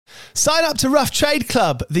Sign up to Rough Trade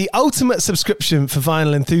Club, the ultimate subscription for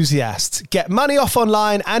vinyl enthusiasts. Get money off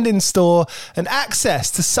online and in store and access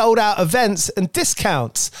to sold out events and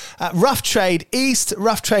discounts at Rough Trade East,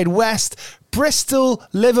 Rough Trade West, Bristol,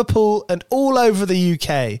 Liverpool, and all over the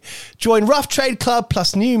UK. Join Rough Trade Club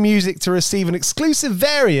plus new music to receive an exclusive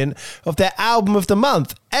variant of their album of the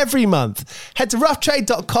month every month. Head to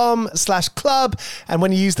roughtrade.com/club, and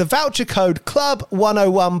when you use the voucher code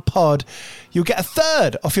CLUB101POD, you'll get a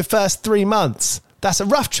third off your first 3 months. That's at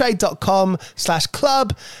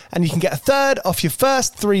roughtrade.com/club, and you can get a third off your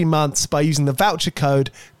first 3 months by using the voucher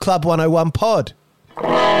code CLUB101POD.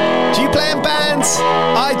 Do you play in bands?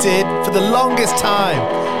 I did for the longest time.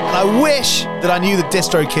 And I wish that I knew that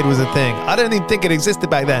DistroKid was a thing. I don't even think it existed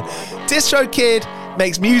back then. DistroKid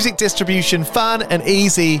makes music distribution fun and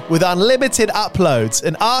easy with unlimited uploads,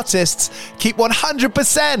 and artists keep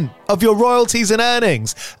 100% of your royalties and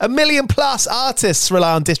earnings. 1 million plus artists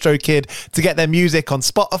rely on DistroKid to get their music on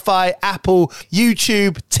Spotify, Apple,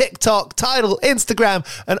 YouTube, TikTok, Tidal, Instagram,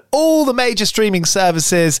 and all the major streaming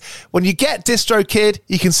services. When you get DistroKid,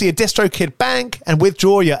 you can see a DistroKid bank and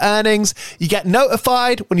withdraw your earnings. You get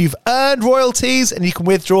notified when you've earned royalties, and you can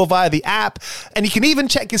withdraw via the app. And you can even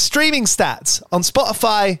check your streaming stats on Spotify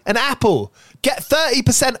and Apple. Get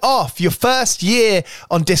 30% off your first year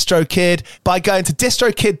on DistroKid by going to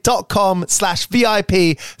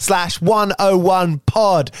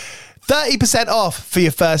distrokid.com/VIP/101pod. 30% off for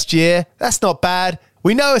your first year. That's not bad.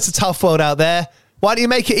 We know it's a tough world out there. Why don't you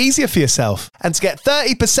make it easier for yourself? And to get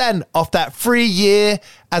 30% off that free year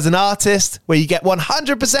as an artist, where you get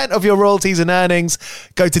 100% of your royalties and earnings,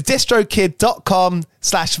 go to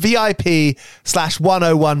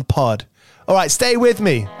distrokid.com/VIP/101pod. All right, stay with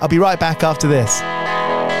me. I'll be right back after this.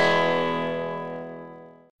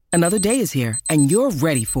 Another day is here, and you're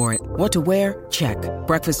ready for it. What to wear? Check.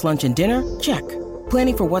 Breakfast, lunch, and dinner? Check.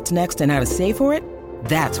 Planning for what's next and how to save for it?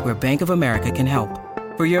 That's where Bank of America can help.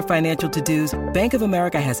 For your financial to-dos, Bank of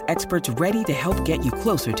America has experts ready to help get you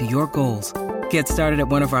closer to your goals. Get started at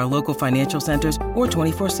one of our local financial centers or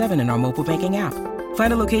 24/7 in our mobile banking app.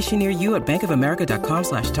 Find a location near you at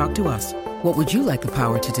bankofamerica.com/talktous. What would you like the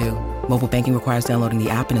power to do? Mobile banking requires downloading the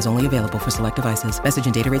app and is only available for select devices. Message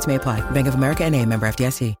and data rates may apply. Bank of America NA, member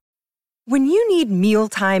FDIC. When you need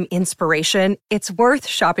mealtime inspiration, it's worth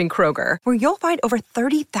shopping Kroger, where you'll find over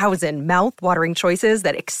 30,000 mouth-watering choices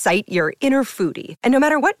that excite your inner foodie. And no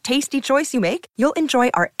matter what tasty choice you make, you'll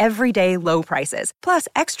enjoy our everyday low prices, plus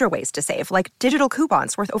extra ways to save, like digital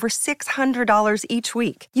coupons worth over $600 each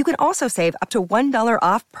week. You can also save up to $1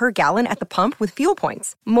 off per gallon at the pump with fuel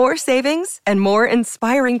points. More savings and more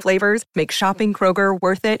inspiring flavors make shopping Kroger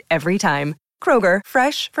worth it every time. Kroger,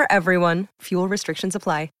 fresh for everyone. Fuel restrictions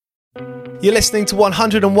apply. You're listening to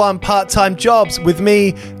 101 Part-Time Jobs with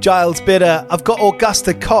me, Giles Bidder. I've got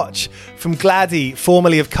Augusta Koch from Gladie,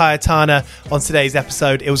 formerly of Cayetana, on today's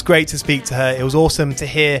episode. It was great to speak to her. It was awesome to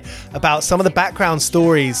hear about some of the background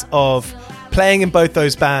stories of playing in both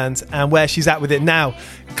those bands and where she's at with it now.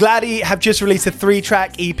 Gladie have just released a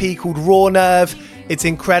 3-track EP called Raw Nerve. It's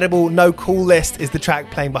incredible. No Cool List is the track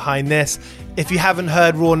playing behind this. If you haven't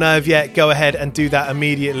heard Raw Nerve yet, go ahead and do that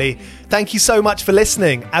immediately. Thank you so much for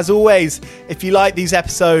listening. As always, if you like these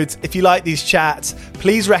episodes, if you like these chats,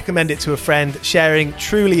 please recommend it to a friend. Sharing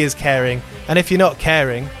truly is caring. And if you're not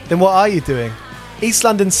caring, then what are you doing? East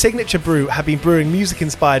London's Signature Brew have been brewing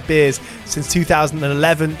music-inspired beers since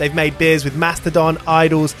 2011. They've made beers with Mastodon,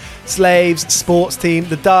 Idols, Slaves, Sports Team,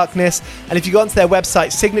 The Darkness. And if you go onto their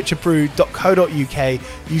website, signaturebrew.co.uk,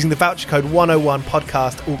 using the voucher code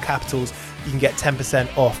 101podcast, all capitals, you can get 10%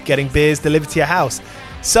 off getting beers delivered to your house.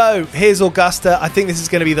 So here's Augusta. I think this is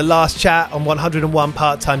going to be the last chat on 101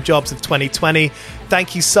 Part-Time Jobs of 2020.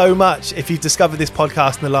 Thank you so much if you've discovered this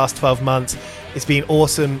podcast in the last 12 months. It's been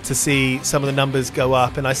awesome to see some of the numbers go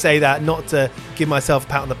up. And I say that not to give myself a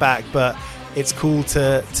pat on the back, but it's cool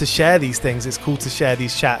to share these things. It's cool to share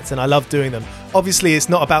these chats, and I love doing them. Obviously, it's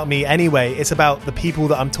not about me anyway. It's about the people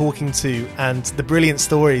that I'm talking to and the brilliant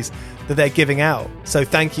stories that they're giving out. So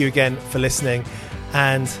thank you again for listening,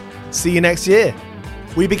 and see you next year.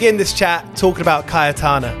 We begin this chat talking about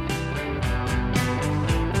Cayetana.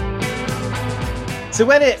 So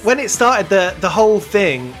when it started, the whole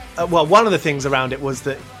thing, well, one of the things around it was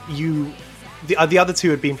that the other two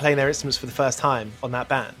had been playing their instruments for the first time on that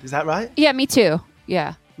band. Is that right? Yeah, me too.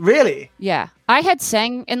 Yeah. Really? Yeah. I had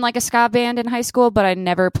sang in like a ska band in high school, but I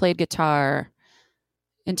never played guitar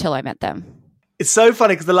until I met them. It's so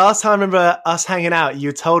funny because the last time I remember us hanging out,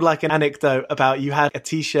 you told like an anecdote about you had a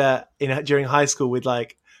t-shirt during high school with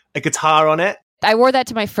like a guitar on it. I wore that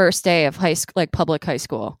to my first day of high school, like public high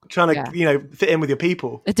school. Trying to, fit in with your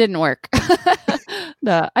people. It didn't work.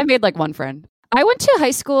 No, I made like one friend. I went to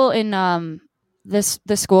high school in this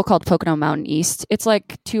school called Pocono Mountain East. It's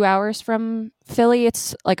like 2 hours from Philly.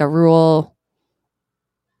 It's like a rural,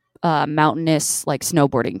 mountainous, like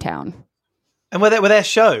snowboarding town. And were there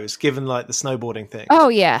shows given like the snowboarding thing? Oh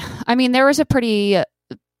yeah, I mean there was a pretty.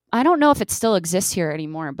 I don't know if it still exists here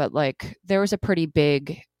anymore, but like there was a pretty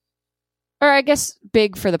big, or I guess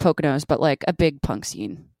big for the Poconos, but like a big punk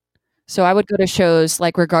scene. So I would go to shows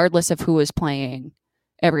like regardless of who was playing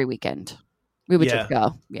every weekend. We would just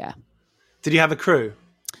go. Yeah. Did you have a crew?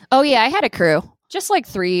 Oh yeah, I had a crew. Just like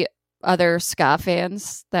 3 other ska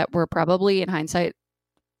fans that were probably in hindsight,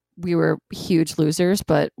 we were huge losers,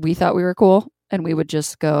 but we thought we were cool. And we would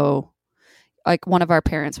just go, like one of our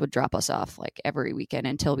parents would drop us off like every weekend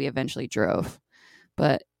until we eventually drove.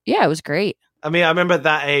 But yeah, it was great. I mean, I remember at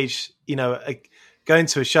that age, you know, going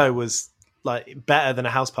to a show was like better than a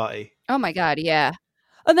house party. Oh my God, yeah.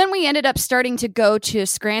 And then we ended up starting to go to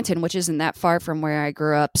Scranton, which isn't that far from where I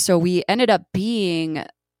grew up. So we ended up being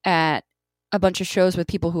at a bunch of shows with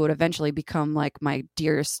people who would eventually become like my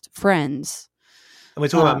dearest friends. And we're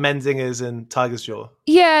talking about Menzingers and Tiger's Jaw.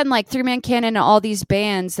 Yeah, and like Three Man Cannon and all these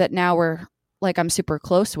bands that now we're like I'm super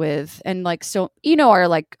close with. And like so you know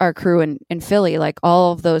our crew in Philly, like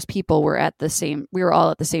all of those people were we were all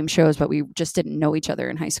at the same shows, but we just didn't know each other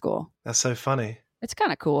in high school. That's so funny. It's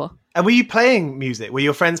kind of cool. And were you playing music? Were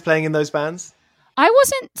your friends playing in those bands? I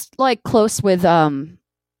wasn't like close with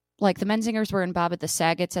like the Menzingers were in Bob at the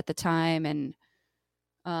Saggets at the time, and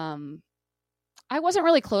I wasn't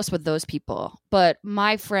really close with those people, but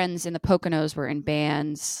my friends in the Poconos were in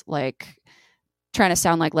bands, like trying to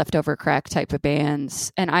sound like Leftover Crack type of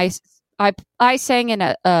bands. And I sang in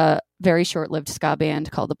a very short-lived ska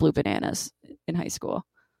band called the Blue Bananas in high school.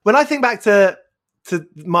 When I think back to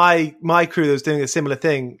my crew that was doing a similar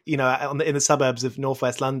thing, you know, in the suburbs of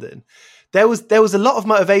northwest London, there was a lot of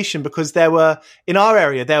motivation because there were, in our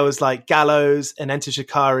area, there was like Gallows and Enter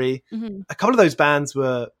Shikari. Mm-hmm. A couple of those bands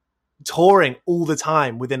were touring all the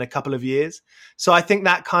time within a couple of years. So I think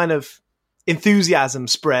that kind of enthusiasm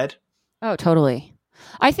spread. Oh, totally.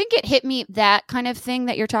 I think it hit me, that kind of thing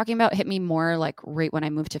that you're talking about hit me more like right when I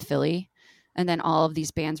moved to Philly. And then all of these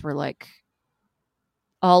bands were like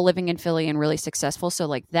all living in Philly and really successful. So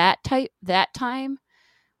like that time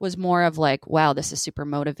was more of like, wow, this is super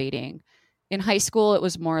motivating. In high school, it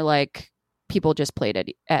was more like people just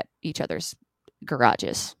played at each other's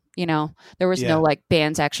garages. You know, there was no like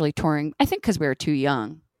bands actually touring. I think because we were too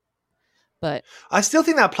young. But I still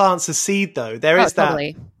think that plants a seed, though. There is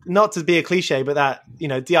totally. That, not to be a cliche, but that, you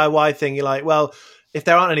know, DIY thing. You're like, well, if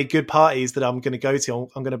there aren't any good parties that I'm going to go to,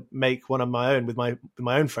 I'm going to make one of my own with my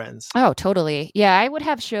own friends. Oh, totally. Yeah, I would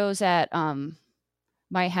have shows at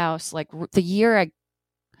my house like the year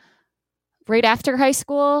right after high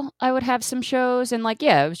school. I would have some shows, and like,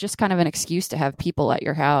 yeah, it was just kind of an excuse to have people at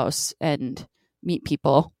your house and meet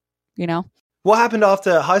people. You know, what happened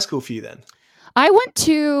after high school for you then? I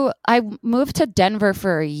moved to Denver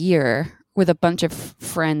for a year with a bunch of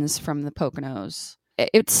friends from the Poconos.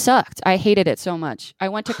 It sucked. I hated it so much. I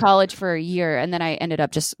went to college for a year and then I ended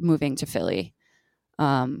up just moving to Philly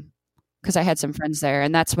because I had some friends there.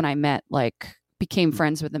 And that's when I became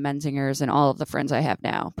friends with the Menzingers and all of the friends I have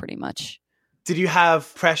now, pretty much. Did you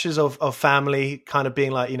have pressures of family kind of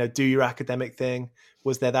being like, you know, do your academic thing?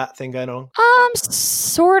 Was there that thing going on?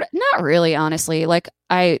 Sort of, not really, honestly. Like,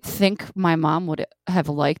 I think my mom would have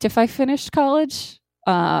liked if I finished college,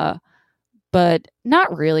 but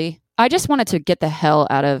not really. I just wanted to get the hell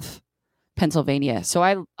out of Pennsylvania. So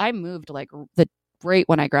I moved like right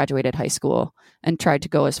when I graduated high school and tried to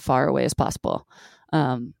go as far away as possible.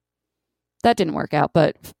 That didn't work out,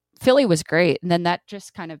 but Philly was great. And then that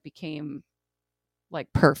just kind of became like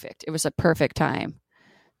perfect. It was a perfect time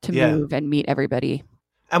to move and meet everybody.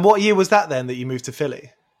 And what year was that then that you moved to Philly?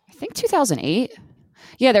 I think 2008.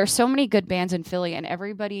 Yeah, there are so many good bands in Philly, and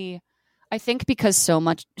everybody, I think because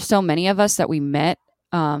so many of us that we met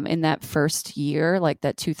in that first year, like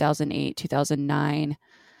that 2008, 2009,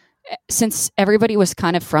 since everybody was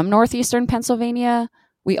kind of from northeastern Pennsylvania,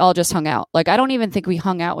 we all just hung out. Like, I don't even think we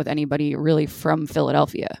hung out with anybody really from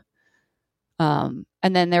Philadelphia. And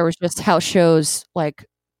then there was just house shows, like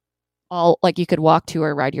all like you could walk to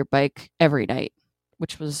or ride your bike every night,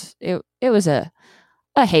 which was it was a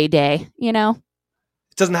heyday, you know.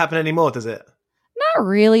 It doesn't happen anymore, does it? Not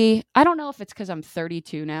really. I don't know if it's because I'm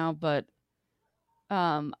 32 now, but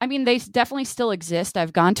I mean, they definitely still exist.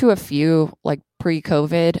 I've gone to a few like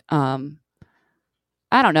pre-COVID.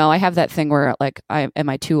 I don't know. I have that thing where like, am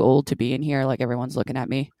I too old to be in here? Like everyone's looking at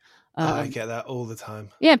me. I get that all the time.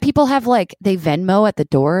 Yeah, people have like they Venmo at the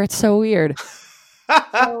door. It's so weird.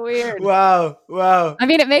 So weird. Wow. I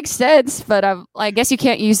mean, it makes sense, but I guess you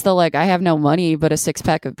can't use the I have no money but a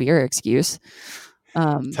 6-pack of beer excuse.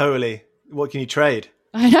 Totally. What can you trade?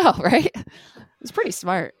 I know, right? It's pretty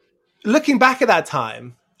smart. Looking back at that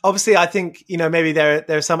time, obviously, I think, maybe there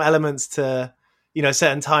are some elements to, a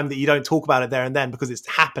certain time that you don't talk about it there and then because it's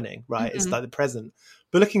happening, right? Mm-hmm. It's like the present.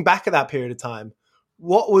 But looking back at that period of time,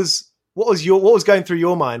 what was going through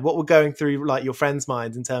your mind? What were going through like your friends'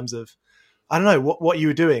 minds in terms of, I don't know, what you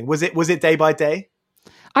were doing? Was it day by day?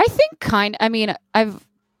 I think I've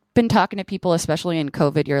been talking to people, especially in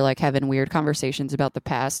COVID, you're like having weird conversations about the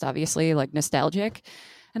past, obviously, like nostalgic.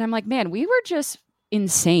 And I'm like, man, we were just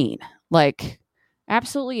insane, like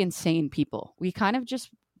absolutely insane people. We kind of just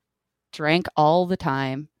drank all the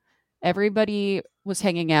time. Everybody was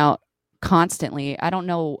hanging out constantly. I don't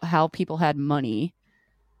know how people had money.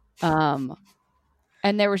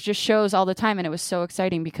 And there was just shows all the time. And it was so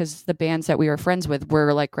exciting because the bands that we were friends with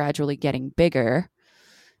were like gradually getting bigger.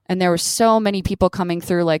 And there were so many people coming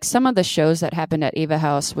through, like some of the shows that happened at Ava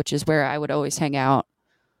House, which is where I would always hang out.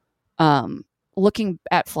 Looking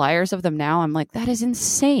at flyers of them now, I'm like, that is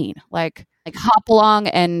insane. Like Hop Along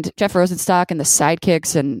and Jeff Rosenstock and the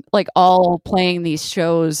Sidekicks and like all playing these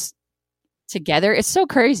shows together. It's so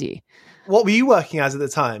crazy. What were you working as at the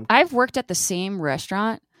time? I've worked at the same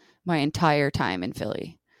restaurant my entire time in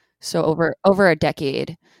Philly. So over a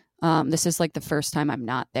decade. This is like the first time I'm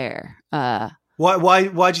not there. Why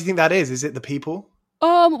do you think that is? Is it the people?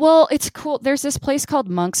 Well, it's cool. There's this place called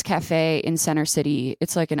Monk's Cafe in Center City.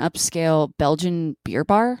 It's like an upscale Belgian beer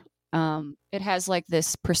bar. It has like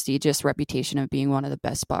this prestigious reputation of being one of the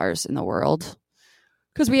best bars in the world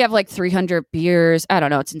because we have like 300 beers. I don't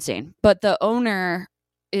know. It's insane. But the owner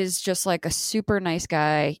is just like a super nice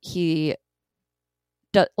guy. He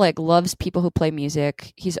loves people who play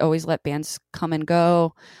music. He's always let bands come and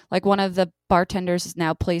go. Like one of the bartenders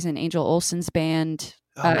now plays in Angel Olsen's band.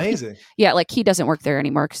 Amazing. He doesn't work there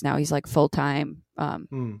anymore because now he's like full time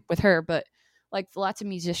with her. But like lots of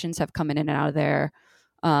musicians have come in and out of there.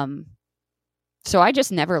 So I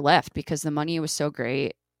just never left because the money was so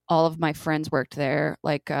great. All of my friends worked there.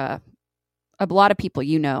 Like a lot of people,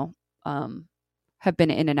 have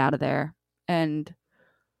been in and out of there. And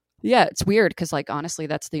yeah, it's weird because like honestly,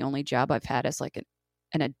 that's the only job I've had as like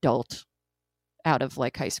an adult out of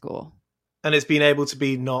like high school. And it's been able to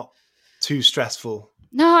be not too stressful.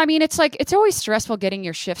 No, I mean, it's always stressful getting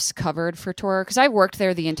your shifts covered for tour because I worked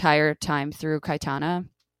there the entire time through Cayetana.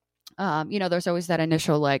 There's always that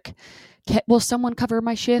initial like, will someone cover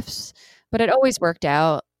my shifts? But it always worked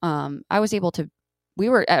out. I was able to,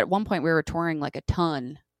 at one point we were touring like a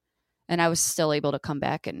ton and I was still able to come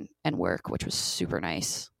back and work, which was super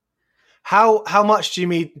nice. How much do you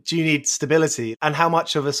need stability and how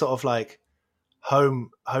much of a sort of like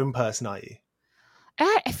home person are you?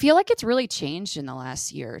 I feel like it's really changed in the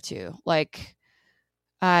last year or two. Like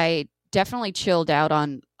I definitely chilled out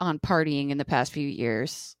on partying in the past few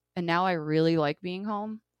years. And now I really like being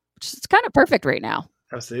home, which is kind of perfect right now.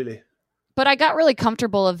 Absolutely. But I got really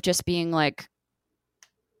comfortable of just being like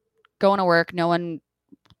going to work, knowing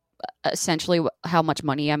essentially how much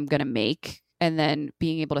money I'm going to make, and then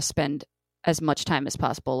being able to spend as much time as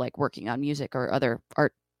possible, like working on music or other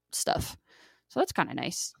art stuff. So that's kind of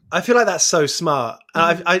nice. I feel like that's so smart.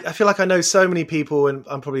 Mm-hmm. I feel like I know so many people, and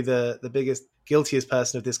I'm probably the biggest, guiltiest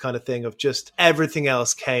person of this kind of thing, of just everything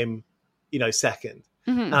else came, second.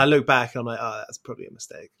 Mm-hmm. And I look back and I'm like, oh, that's probably a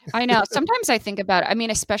mistake. I know. Sometimes I think about it. I mean,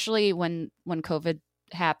 especially when COVID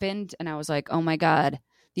happened and I was like, oh my God,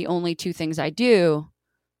 the only two things I do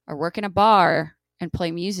are work in a bar and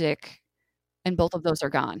play music. And both of those are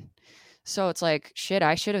gone. So it's like, shit,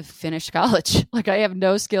 I should have finished college. Like I have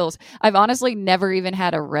no skills. I've honestly never even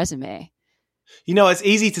had a resume. It's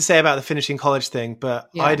easy to say about the finishing college thing, but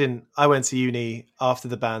yeah. I went to uni after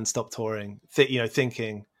the band stopped touring,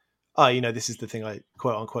 thinking, oh, this is the thing I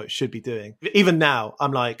quote unquote should be doing. Even now,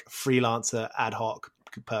 I'm like freelancer, ad hoc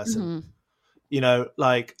person.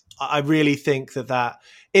 Mm-hmm. I really think that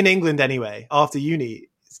in England anyway, after uni,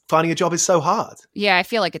 finding a job is so hard. Yeah, I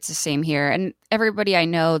feel like it's the same here. And everybody I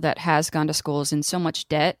know that has gone to school is in so much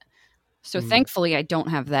debt. So thankfully I don't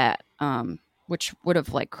have that, which would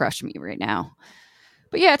have like crushed me right now.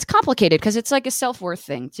 But yeah, it's complicated because it's like a self-worth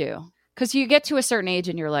thing too. Because you get to a certain age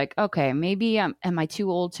and you're like, okay, maybe am I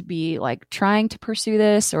too old to be like trying to pursue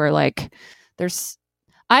this? Or like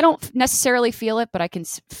I don't necessarily feel it, but I can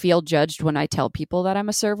feel judged when I tell people that I'm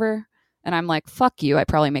a server. And I'm like, fuck you. I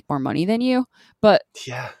probably make more money than you. But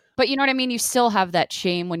yeah. But you know what I mean? You still have that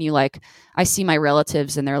shame when you like, I see my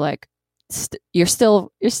relatives and they're like, you're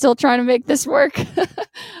still trying to make this work.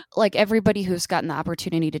 Like everybody who's gotten the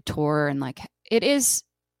opportunity to tour and like it is,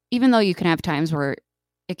 even though you can have times where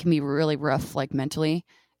it can be really rough, like mentally,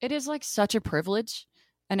 it is like such a privilege.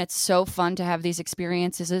 And it's so fun to have these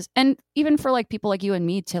experiences. And even for like people like you and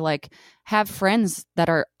me to like have friends that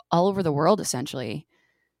are all over the world, essentially.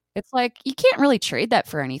 It's like, you can't really trade that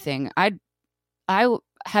for anything. I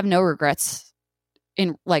have no regrets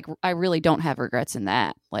in, like, I really don't have regrets in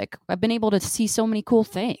that. Like, I've been able to see so many cool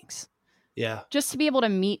things. Yeah. Just to be able to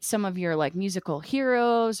meet some of your like musical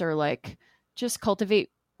heroes, or like just cultivate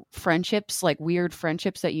friendships, like weird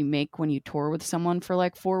friendships that you make when you tour with someone for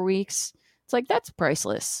like 4 weeks. It's like, that's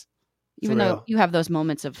priceless. Even though you have those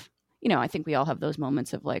moments of, I think we all have those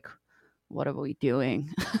moments of like, what are we doing?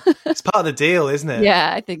 It's part of the deal, isn't it?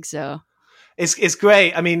 Yeah, I think so. It's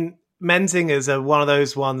great. I mean, Menzingers are one of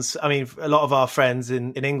those ones. I mean, a lot of our friends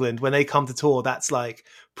in England, when they come to tour, that's like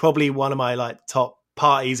probably one of my like top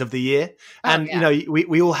parties of the year. And,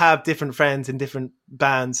 we all have different friends in different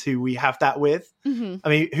bands who we have that with. Mm-hmm. I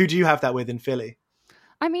mean, who do you have that with in Philly?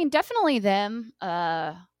 I mean, definitely them.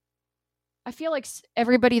 I feel like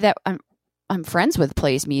everybody that I'm friends with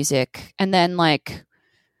plays music. And then like,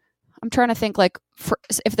 I'm trying to think like,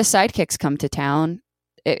 if the Sidekicks come to town,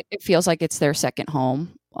 it feels like it's their second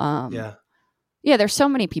home. Yeah, there's so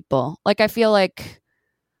many people. Like, I feel like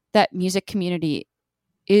that music community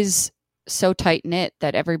is so tight knit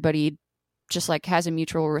that everybody just like has a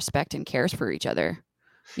mutual respect and cares for each other.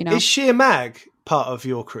 Is Sheer Mag part of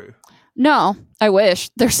your crew? No, I wish.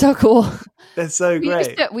 They're so cool. They're so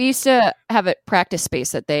great. We used to have a practice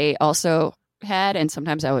space that they also had, and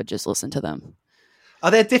sometimes I would just listen to them.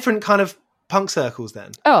 Are there different kind of punk circles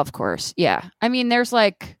then? Oh, of course. Yeah. I mean, there's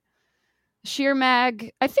like Sheer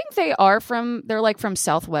Mag. I think they're like from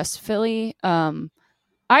Southwest Philly.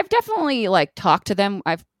 I've definitely like talked to them.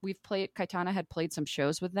 We've played, Cayetana had played some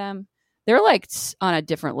shows with them. They're like on a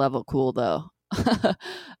different level cool though.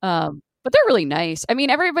 But they're really nice. I mean,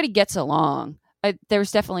 everybody gets along.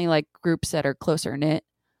 There's definitely like groups that are closer knit.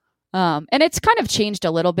 And it's kind of changed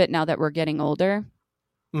a little bit now that we're getting older.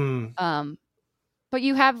 But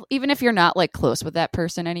you have, even if you're not like close with that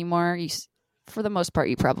person anymore, for the most part,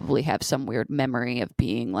 you probably have some weird memory of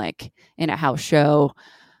being like in a house show,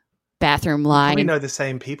 bathroom line. We know the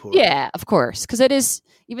same people. Right? Yeah, of course. Because it is,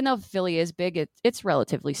 even though Philly is big, it's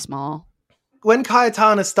relatively small. When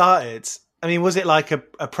Cayetana started, I mean, was it like a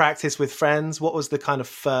practice with friends? What was the kind of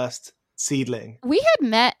first seedling? We had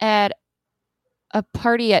met at a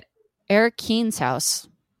party at Eric Keene's house.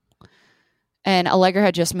 And Allegra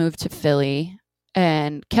had just moved to Philly.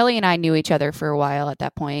 And Kelly and I knew each other for a while at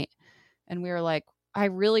that point. And we were like, I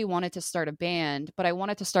really wanted to start a band, but I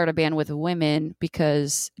wanted to start a band with women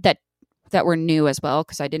because that were new as well.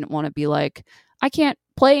 Because I didn't want to be like, I can't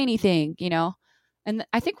play anything, And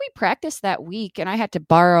I think we practiced that week, and I had to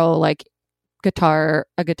borrow like a guitar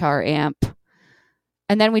amp.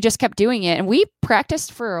 And then we just kept doing it. And we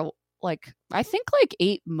practiced for like, I think like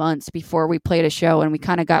 8 months before we played a show. And we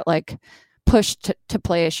kind of got like pushed to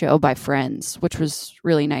play a show by friends, which was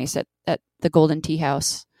really nice at the Golden Tea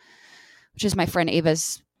House, which is my friend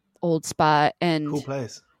Ava's old spot. And cool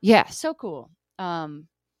place. Yeah, so cool. And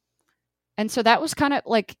so that was kind of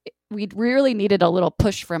like, we really needed a little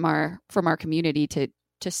push from our community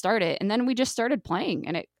to start it. And then we just started playing,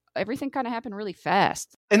 and everything kind of happened really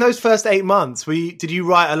fast. In those first 8 months, did you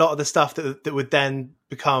write a lot of the stuff that would then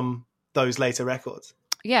become those later records?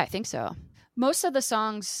 Yeah, I think so. Most of the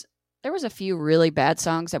songs, there was a few really bad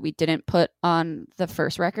songs that we didn't put on the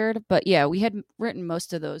first record, but yeah, we had written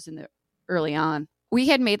most of those early on. We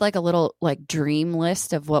had made like a little like dream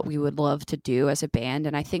list of what we would love to do as a band,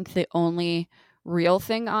 and I think the only real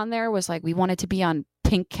thing on there was like we wanted to be on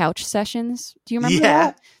Pink Couch Sessions. Do you remember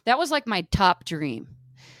that? That was like my top dream.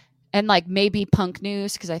 And like maybe Punk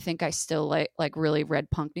News, because I think I still like really read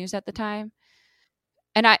Punk News at the time.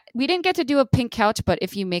 And we didn't get to do a Pink Couch, but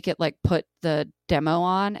if you make it like put the demo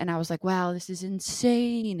on, and I was like, wow, this is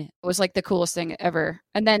insane. It was like the coolest thing ever.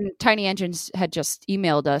 And then Tiny Engines had just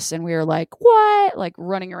emailed us, and we were like, what? Like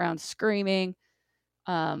running around screaming.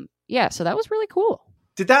 Yeah, so that was really cool.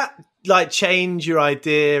 Did that like change your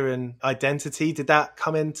idea and identity? Did that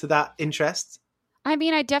come into that interest? I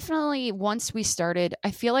mean, I definitely, once we started,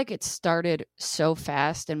 I feel like it started so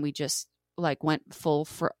fast, and we just like went full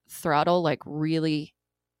throttle, like really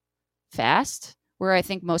fast, where I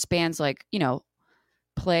think most bands like,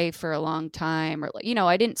 play for a long time, or like,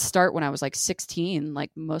 I didn't start when I was like 16,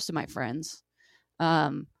 like most of my friends.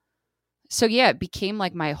 So yeah, it became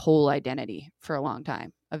like my whole identity for a long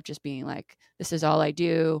time of just being like, this is all I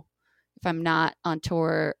do. If I'm not on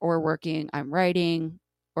tour or working, I'm writing,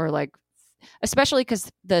 or like, especially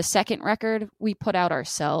because the second record we put out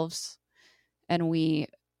ourselves, and we,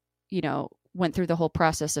 went through the whole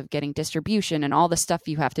process of getting distribution and all the stuff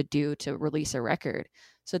you have to do to release a record.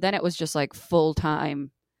 So then it was just like full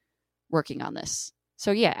time working on this.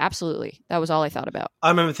 So yeah, absolutely. That was all I thought about. I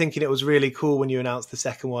remember thinking it was really cool when you announced the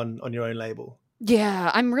second one on your own label. Yeah,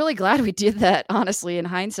 I'm really glad we did that, honestly, in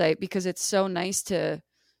hindsight, because it's so nice to,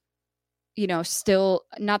 still,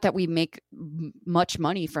 not that we make much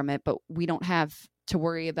money from it, but we don't have to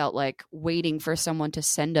worry about like waiting for someone to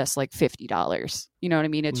send us like $50. You know what I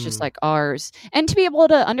mean? It's just like ours. And to be able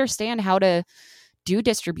to understand how to do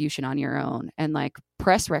distribution on your own and like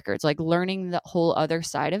press records, like learning the whole other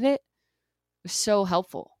side of it was so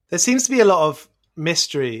helpful. There seems to be a lot of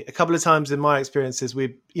mystery. A couple of times in my experiences,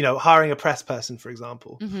 we, hiring a press person, for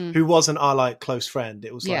example, who wasn't our like close friend.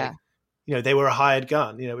 It was like, they were a hired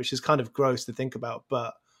gun, which is kind of gross to think about,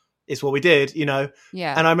 but it's what we did,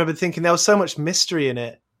 Yeah. And I remember thinking there was so much mystery in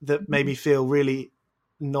it that made me feel really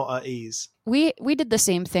not at ease. We did the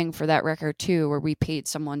same thing for that record too, where we paid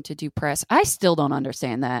someone to do press. I still don't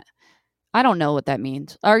understand that. I don't know what that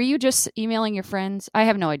means. Are you just emailing your friends? I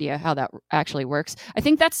have no idea how that actually works. I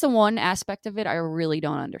think that's the one aspect of it I really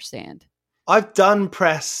don't understand. I've done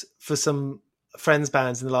press for some friends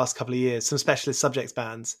bands in the last couple of years, some specialist subjects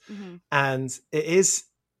bands. And it is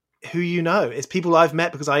who it's people I've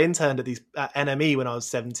met because I interned at NME when I was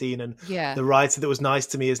 17, and the writer that was nice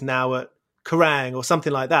to me is now at Kerrang or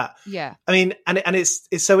something like that. Yeah. I mean, and it's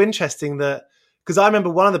so interesting that, because I remember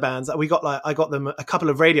one of the bands that I got them a couple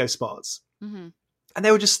of radio spots, and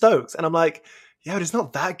they were just stoked. And I'm like, yeah, but it's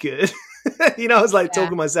not that good. I was like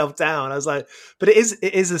talking myself down. I was like, but it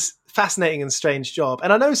is a fascinating and strange job.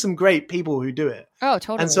 And I know some great people who do it. Oh,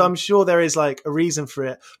 totally. And so I'm sure there is like a reason for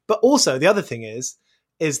it. But also the other thing is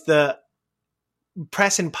that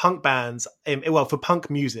press in punk bands, for punk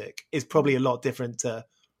music, is probably a lot different to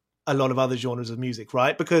a lot of other genres of music,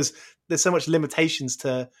 right? Because there's so much limitations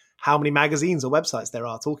to how many magazines or websites there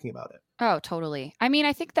are talking about it. Oh, totally. I mean,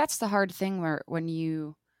 I think that's the hard thing where when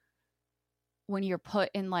you're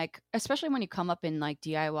put in like, especially when you come up in like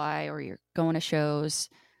DIY or you're going to shows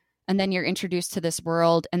and then you're introduced to this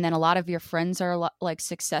world and then a lot of your friends are like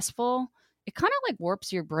successful, it kind of like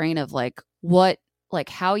warps your brain of like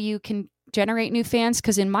how you can generate new fans.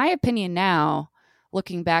 Because in my opinion now,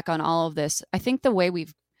 looking back on all of this, I think the way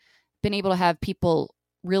we've been able to have people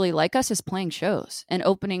really like us is playing shows and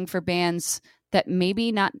opening for bands that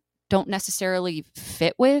maybe don't necessarily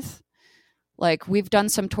fit with. Like we've done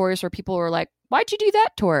some tours where people were like, why'd you do that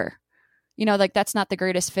tour? Like that's not the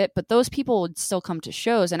greatest fit, but those people would still come to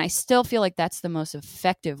shows. And I still feel like that's the most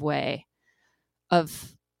effective way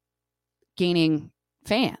of gaining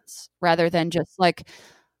fans rather than just like,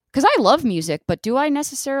 because I love music, but do I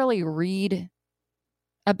necessarily read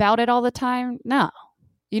about it all the time? No.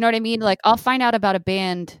 You know what I mean? Like I'll find out about a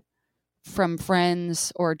band from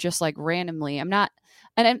friends or just like randomly. I'm not,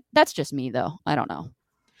 and that's just me though. I don't know.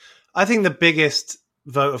 I think the biggest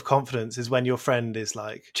vote of confidence is when your friend is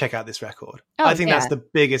like, check out this record. Oh, I think that's the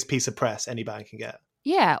biggest piece of press any band can get.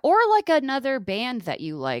 Yeah. Or like another band that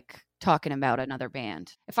you like talking about another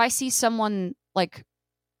band. If I see someone like,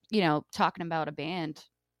 talking about a band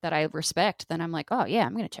that I respect, then I'm like, oh yeah,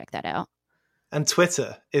 I'm going to check that out. And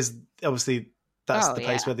Twitter is obviously, that's the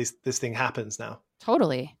place where this thing happens now.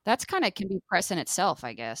 Totally. That's kind of can be press in itself,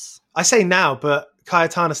 I guess. I say now, but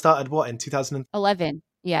Cayetana started what, in 2011?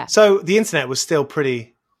 Yeah. So the internet was still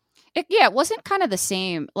pretty... It wasn't kind of the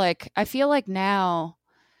same. Like, I feel like now,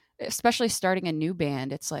 especially starting a new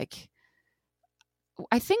band, it's like,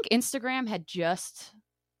 I think Instagram had just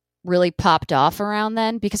really popped off around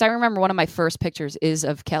then, because I remember one of my first pictures is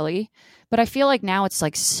of Kelly, but I feel like now it's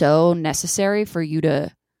like so necessary for you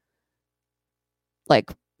to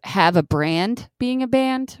like have a brand being a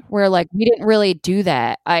band, where like we didn't really do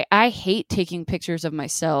that. I hate taking pictures of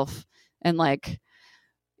myself and like,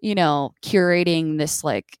 curating this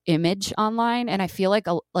like image online. And I feel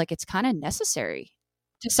like it's kind of necessary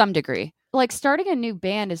to some degree. Like starting a new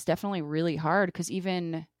band is definitely really hard because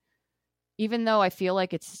even though I feel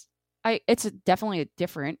like it's definitely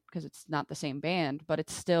different because it's not the same band, but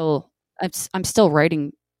it's still, I'm still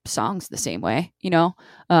writing songs the same way,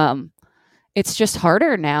 it's just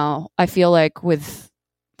harder now. I feel like with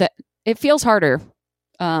that, it feels harder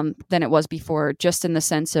than it was before, just in the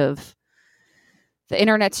sense of the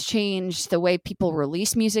internet's changed, the way people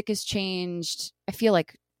release music has changed. I feel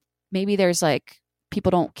like maybe there's like,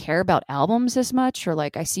 people don't care about albums as much, or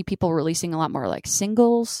like I see people releasing a lot more like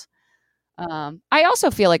singles. I also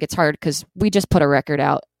feel like it's hard because we just put a record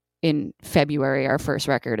out in February, our first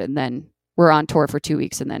record, and then we're on tour for 2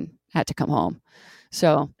 weeks and then had to come home.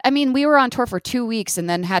 So, I mean, we were on tour for 2 weeks and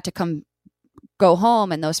then had to come go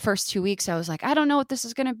home. And those first 2 weeks, I was like, I don't know what this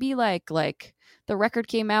is going to be like. Like the record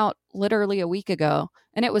came out literally a week ago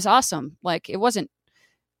and it was awesome. Like it wasn't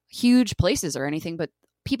huge places or anything, but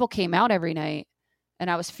people came out every night and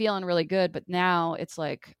I was feeling really good. But now it's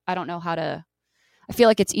like, I don't know how to, I feel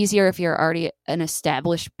like it's easier if you're already an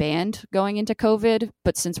established band going into COVID.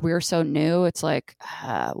 But since we're so new, it's like,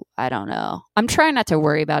 I don't know. I'm trying not to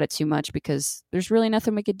worry about it too much because there's really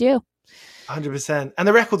nothing we could do. 100%. And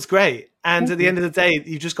the record's great. And at the end of the day,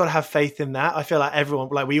 you've just got to have faith in that. I feel like everyone,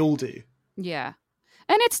 like we all do. Yeah.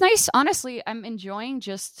 And it's nice. Honestly, I'm enjoying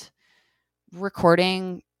just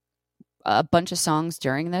recording a bunch of songs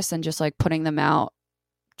during this and just like putting them out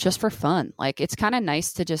just for fun. Like it's kind of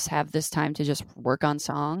nice to just have this time to just work on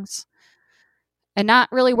songs and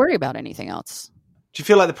not really worry about anything else. Do you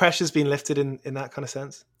feel like the pressure's been lifted in that kind of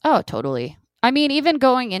sense? Oh, totally. I mean, even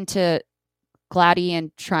going into Gladie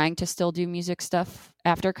and trying to still do music stuff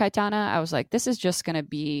after Cayetana, I was like, this is just going to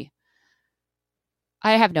be,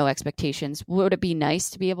 I have no expectations. Would it be nice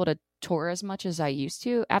to be able to tour as much as I used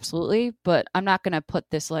to? Absolutely. But I'm not going to put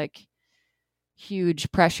this like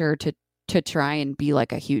huge pressure to try and be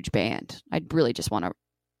like a huge band. I'd really just want to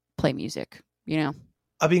play music, you know?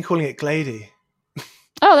 I've been calling it Gladie.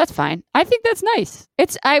 Oh, that's fine. I think that's nice.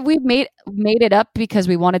 We've made it up because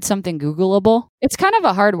we wanted something Googleable. It's kind of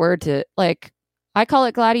a hard word to like, I call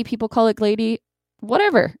it Gladie, people call it Gladie,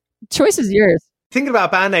 whatever. Choice is yours. Thinking about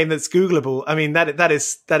a band name that's Googleable, I mean, that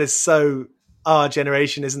is so our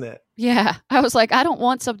generation, isn't it? Yeah. I was like, I don't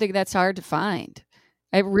want something that's hard to find.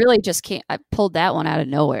 I really just can't. I pulled that one out of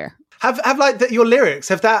nowhere. Have like your lyrics,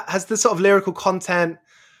 has the sort of lyrical content,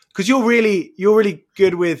 because you're really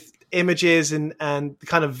good with images and the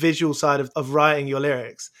kind of visual side of writing your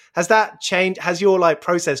lyrics. Has that changed? Has your like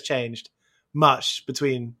process changed much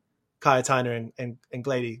between Cayetana and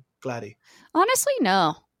Gladie? Honestly,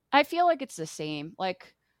 no. I feel like it's the same.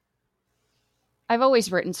 Like I've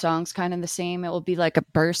always written songs kind of the same. It will be like a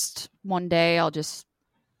burst one day. I'll just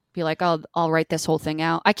be like, I'll write this whole thing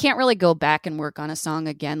out. I can't really go back and work on a song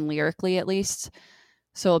again lyrically, at least.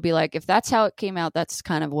 So it'll be like, if that's how it came out, that's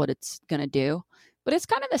kind of what it's going to do. But it's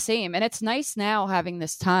kind of the same. And it's nice now having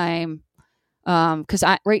this time. Because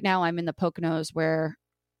right now I'm in the Poconos where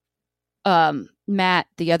Matt,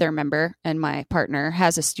 the other member and my partner,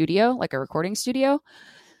 has a studio, like a recording studio.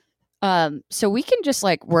 So we can just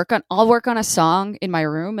like I'll work on a song in my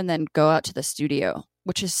room and then go out to the studio,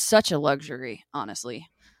 which is such a luxury, honestly.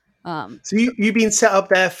 So you've been set up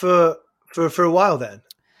there for a while then?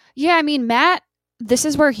 Yeah, I mean, Matt, this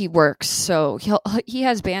is where he works. So he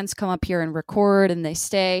has bands come up here and record and they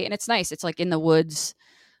stay, and it's nice. It's like in the woods.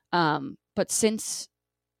 But since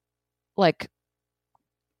like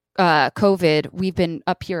COVID, we've been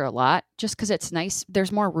up here a lot just because it's nice.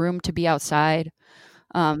 There's more room to be outside.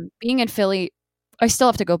 Being in Philly, I still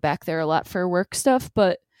have to go back there a lot for work stuff,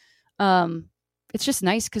 but it's just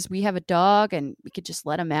nice because we have a dog and we could just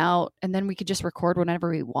let him out and then we could just record whenever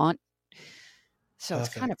we want. So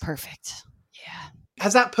Perfect. It's kind of perfect. Yeah.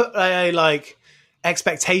 Has that put a like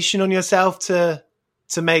expectation on yourself to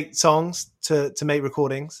make songs, to make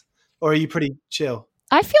recordings, or are you pretty chill?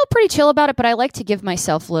 I feel pretty chill about it, but I like to give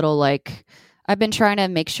myself little like, I've been trying to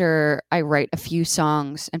make sure I write a few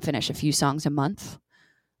songs and finish a few songs a month.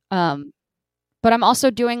 But I'm also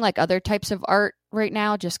doing like other types of art right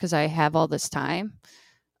now just because I have all this time.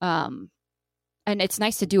 And it's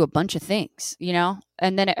nice to do a bunch of things, you know?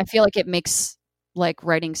 And then I feel like it makes like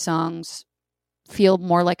writing songs feel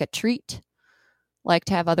more like a treat, like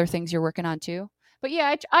to have other things you're working on too. But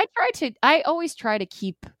yeah, I always try to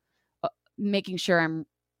keep making sure I'm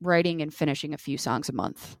writing and finishing a few songs a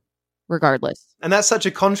month, regardless. And that's such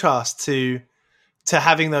a contrast to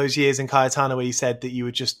having those years in Cayetana where you said that you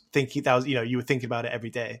were just thinking that was, you know, you were thinking about it every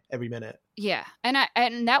day, every minute. Yeah.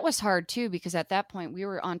 And that was hard too, because at that point we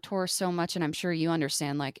were on tour so much, and I'm sure you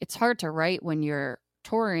understand, like it's hard to write when you're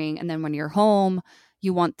touring, and then when you're home,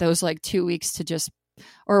 you want those like 2 weeks to just,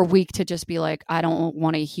 or a week to just be like, I don't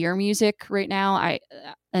want to hear music right now.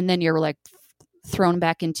 And then you're like thrown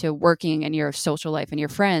back into working and your social life and your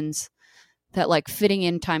friends, that like fitting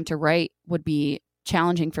in time to write would be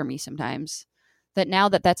challenging for me sometimes. That now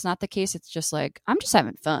that that's not the case, it's just like, I'm just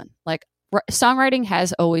having fun. Like songwriting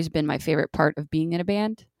has always been my favorite part of being in a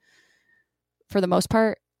band for the most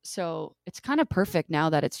part. So it's kind of perfect now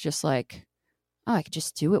that it's just like, oh, I could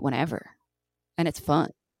just do it whenever. And it's fun.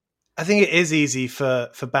 I think it is easy for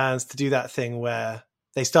bands to do that thing where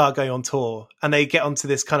they start going on tour and they get onto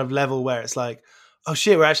this kind of level where it's like, oh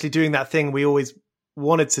shit, we're actually doing that thing we always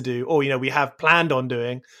wanted to do, or, you know, we have planned on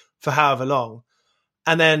doing for however long.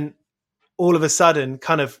 And then all of a sudden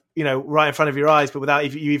kind of right in front of your eyes, but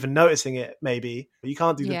without you even noticing it, maybe. You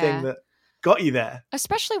can't do the thing that got you there.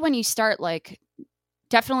 Especially when you start, like,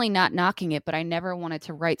 definitely not knocking it, but I never wanted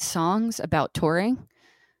to write songs about touring.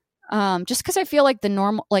 Just because I feel like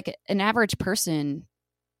an average person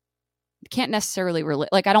can't necessarily relate.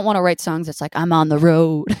 Like, I don't want to write songs that's like, I'm on the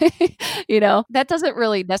road, that doesn't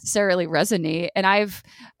really necessarily resonate. And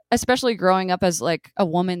especially growing up as like a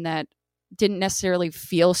woman that didn't necessarily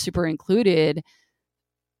feel super included,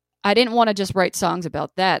 I didn't want to just write songs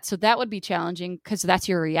about that. So that would be challenging because that's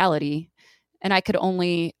your reality. And I can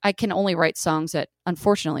only write songs that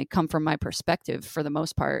unfortunately come from my perspective for the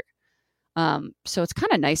most part. So it's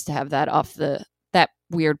kind of nice to have that off that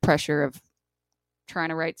weird pressure of trying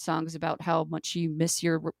to write songs about how much you miss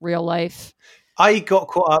your real life. I got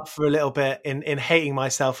caught up for a little bit in hating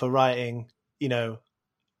myself for writing,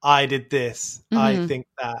 I did this, I think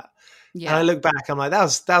that. Yeah. And I look back, I'm like, that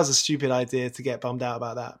was a stupid idea to get bummed out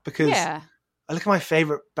about that, because I look at my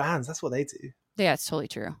favorite bands, that's what they do. Yeah, it's totally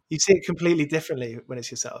true. You see it completely differently when it's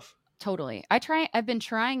yourself. Totally. I've been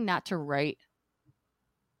trying not to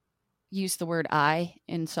use the word I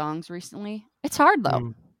in songs recently. It's hard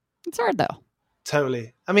though. It's hard though.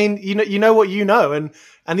 Totally. I mean, you know what you know,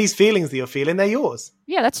 and these feelings that you're feeling, they're yours.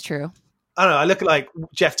 Yeah, that's true. I don't know. I look at like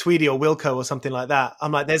Jeff Tweedy or Wilco or something like that.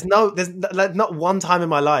 I'm like, there's not one time in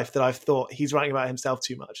my life that I've thought he's writing about himself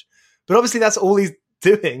too much. But obviously that's all he's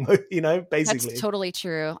doing, basically. That's totally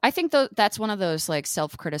true. I think that's one of those like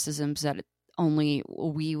self-criticisms that only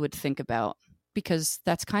we would think about, because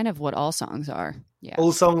that's kind of what all songs are. Yeah.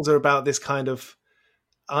 All songs are about this kind of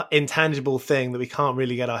intangible thing that we can't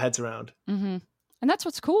really get our heads around. Mm-hmm. And that's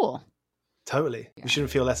what's cool. Totally. Yeah. We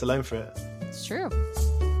shouldn't feel less alone for it. It's true.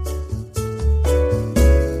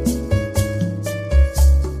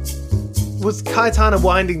 Was Cayetana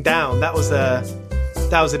winding down? That was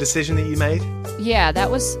a decision that you made? Yeah,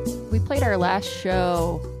 we played our last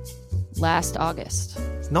show last August.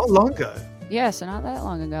 It's not long ago. Yeah, so not that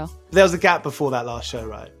long ago. There was a gap before that last show,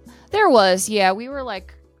 right? There was, yeah. We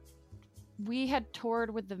had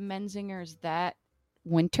toured with the Menzingers that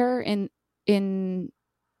winter in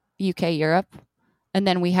UK, Europe, and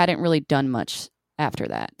then we hadn't really done much after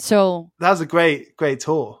that. So that was a great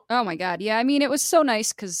tour. Oh my God. Yeah. I mean, it was so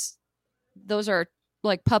nice because those are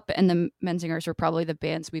like Pup and the Menzingers are probably the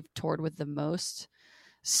bands we've toured with the most.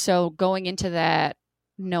 So going into that,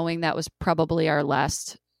 knowing that was probably our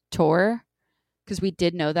last tour, because we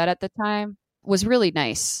did know that at the time, was really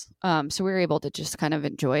nice. So we were able to just kind of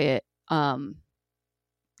enjoy it.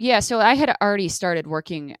 Yeah, so I had already started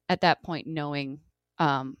working at that point, knowing,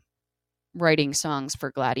 writing songs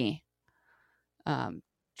for Gladie,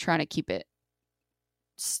 trying to keep it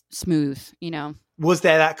smooth, Was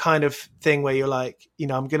there that kind of thing where you're like,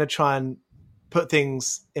 I'm going to try and put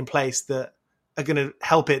things in place that are going to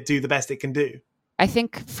help it do the best it can do? I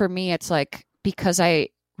think for me, it's like, because I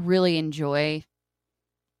really enjoy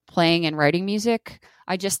playing and writing music,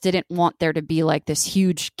 I just didn't want there to be like this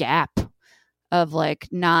huge gap of like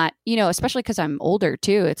not, especially because I'm older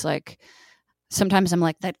too. It's like, sometimes I'm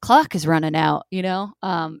like, that clock is running out,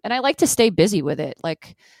 and I like to stay busy with it,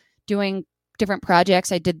 like doing different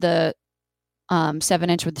projects. I did the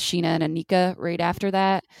 7-inch with Sheena and Anika right after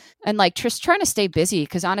that, and like just trying to stay busy,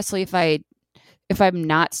 because honestly, if I'm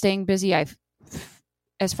not staying busy,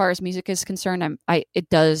 as far as music is concerned, it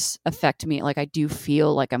does affect me. Like I do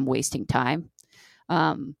feel like I'm wasting time,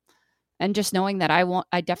 and just knowing that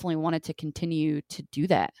I definitely wanted to continue to do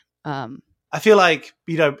that. I feel like,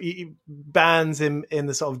 bands in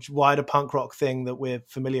the sort of wider punk rock thing that we're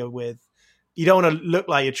familiar with, you don't want to look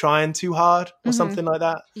like you're trying too hard or something like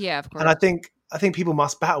that. Yeah, of course. And I think people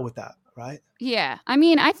must battle with that, right? Yeah. I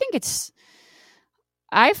mean, I think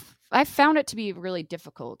I've found it to be really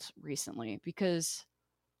difficult recently, because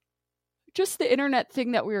just the internet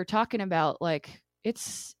thing that we were talking about, like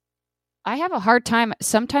I have a hard time.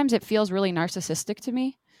 Sometimes it feels really narcissistic to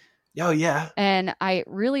me. Oh, yeah. And I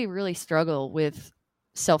really, really struggle with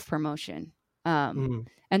self-promotion. And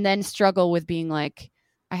then struggle with being like,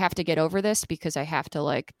 I have to get over this because I have to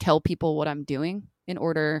like tell people what I'm doing in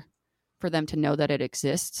order for them to know that it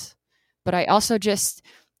exists. But I also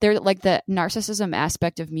they're like, the narcissism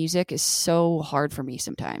aspect of music is so hard for me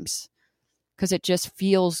sometimes, because it just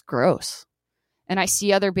feels gross. And I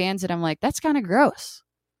see other bands that I'm like, that's kind of gross.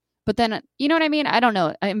 But then, you know what I mean? I don't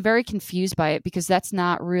know. I'm very confused by it, because that's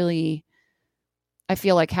not really, I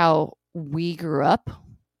feel like, how we grew up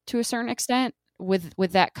to a certain extent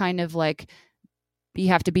with that kind of like, you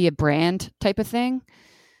have to be a brand type of thing.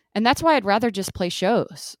 And that's why I'd rather just play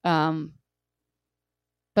shows. But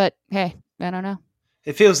hey, I don't know.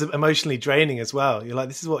 It feels emotionally draining as well. You're like,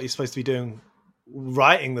 this is what you're supposed to be doing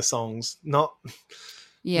writing the songs, not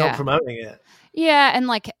promoting it. Yeah, and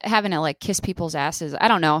like having to like kiss people's asses. I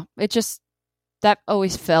don't know. It just, that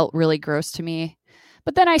always felt really gross to me.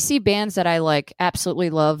 But then I see bands that I like absolutely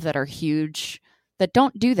love that are huge that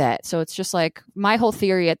don't do that. So it's just like my whole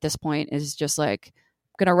theory at this point is just like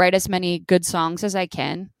I'm going to write as many good songs as I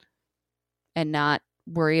can and not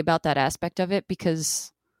worry about that aspect of it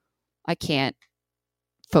because I can't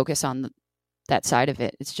focus on that side of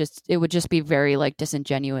it. It would just be very like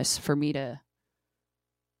disingenuous for me to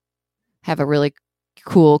have a really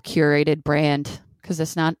cool curated brand because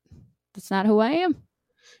that's not who I am.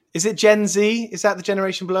 Is it Gen Z? Is that the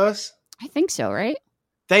generation below us? I think so, right?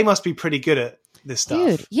 They must be pretty good at this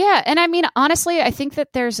stuff. Dude, yeah. And I mean, honestly, I think that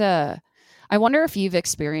I wonder if you've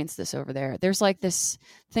experienced this over there. There's like this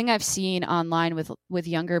thing I've seen online with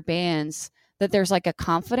younger bands that there's like a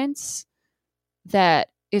confidence that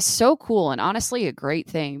is so cool and honestly a great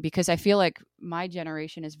thing because I feel like my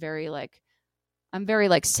generation is I'm very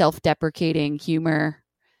like self-deprecating humor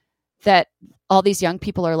that all these young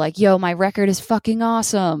people are like, yo, my record is fucking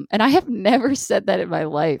awesome. And I have never said that in my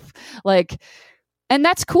life. Like, and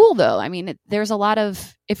that's cool though. I mean, there's a lot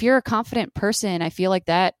of, if you're a confident person, I feel like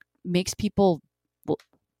that makes people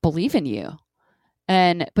believe in you.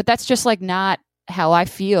 But that's just like not how I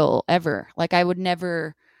feel ever. Like I would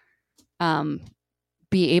never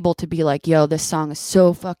be able to be like, yo, this song is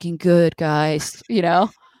so fucking good, guys, you know?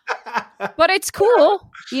 But it's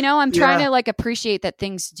cool. You know, I'm trying to like appreciate that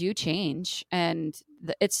things do change and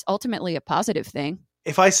it's ultimately a positive thing.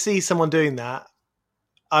 If I see someone doing that,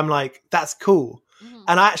 I'm like, that's cool. Mm-hmm.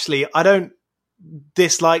 And actually, I don't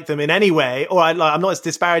dislike them in any way, or I'm not as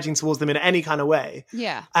disparaging towards them in any kind of way.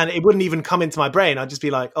 Yeah. And it wouldn't even come into my brain. I'd just be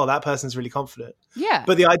like, oh, that person's really confident. Yeah.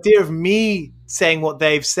 But the idea of me saying what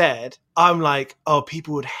they've said, I'm like, oh,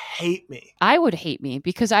 people would hate me. I would hate me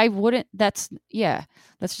because I wouldn't, that's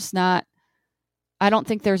just not, I don't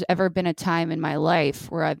think there's ever been a time in my life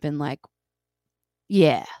where I've been like,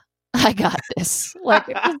 yeah, I got this. Like,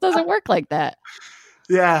 it just doesn't work like that.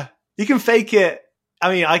 Yeah. You can fake it.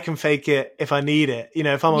 I mean, I can fake it if I need it. You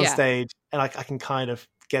know, if I'm on stage and I can kind of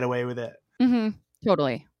get away with it. Mm-hmm.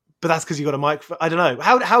 Totally. But that's because you got a microphone. I don't know.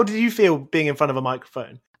 How did you feel being in front of a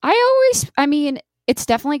microphone? I mean, it's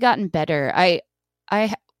definitely gotten better. I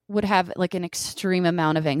would have like an extreme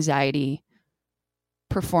amount of anxiety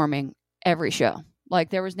performing every show. Like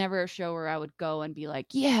there was never a show where I would go and be like,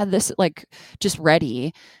 yeah, this like just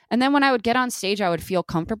ready. And then when I would get on stage, I would feel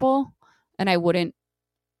comfortable and I wouldn't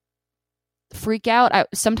freak out.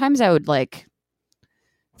 Sometimes I would like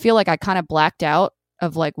feel like I kind of blacked out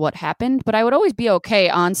of like what happened, but I would always be okay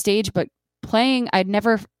on stage, but playing,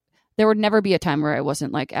 there would never be a time where I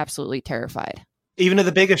wasn't like absolutely terrified. Even at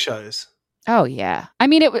the bigger shows? Oh yeah. I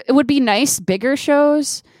mean, it would be nice. Bigger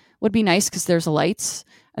shows would be nice because there's lights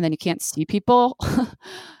and then you can't see people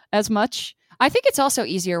as much. I think it's also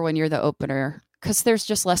easier when you're the opener because there's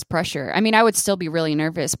just less pressure. I mean, I would still be really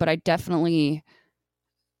nervous, but I definitely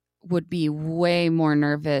would be way more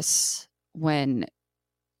nervous when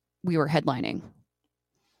we were headlining.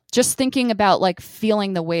 Just thinking about like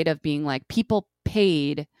feeling the weight of being like people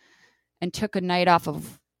paid and took a night off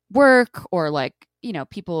of work or like, you know,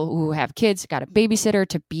 people who have kids got a babysitter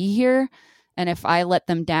to be here. And if I let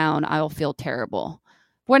them down, I'll feel terrible.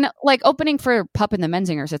 When like opening for Pup and the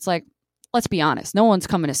Menzingers, it's like, let's be honest, no one's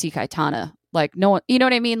coming to see Cayetana. Like no one, you know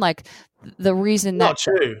what I mean? Like the reason not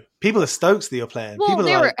true. People are stoked that you're playing. Well, people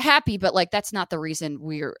they were happy, but like that's not the reason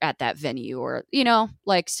we're at that venue, or you know,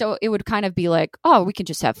 like so it would kind of be like, oh, we can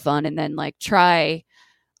just have fun and then like try.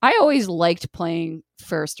 I always liked playing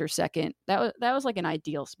first or second. That was like an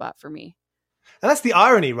ideal spot for me. And that's the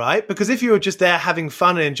irony, right? Because if you were just there having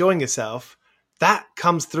fun and enjoying yourself, that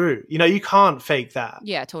comes through. You know, you can't fake that.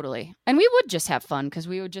 Yeah, totally. And we would just have fun because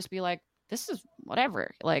we would just be like, this is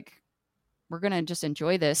whatever. Like, we're going to just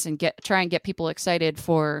enjoy this and try and get people excited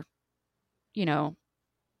for, you know,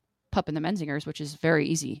 Pup and the Menzingers, which is very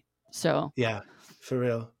easy. So yeah, for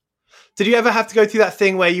real. Did you ever have to go through that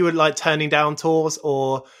thing where you were like turning down tours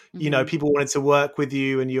or, you know, people wanted to work with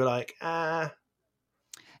you and you were like,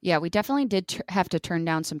 Yeah, we definitely did have to turn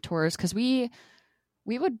down some tours because we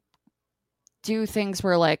would do things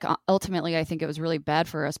where like ultimately I think it was really bad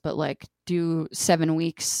for us, but like do 7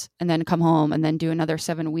 weeks and then come home and then do another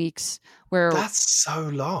 7 weeks where that's so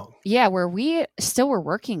long. Yeah, where we still were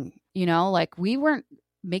working, you know, like we weren't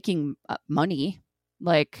making money,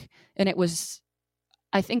 like, and it was,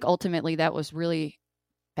 I think ultimately that was really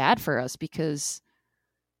bad for us because,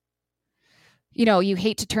 you know, you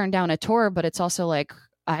hate to turn down a tour, but it's also like,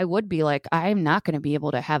 I would be like, I'm not going to be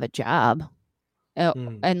able to have a job.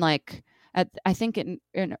 And like, I think in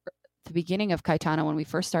the beginning of Cayetana, when we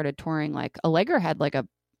first started touring, like Allegra had like a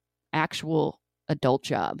actual adult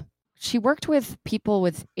job. She worked with people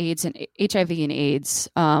with AIDS and HIV and AIDS.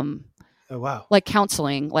 Oh wow! Like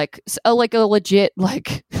counseling, like a legit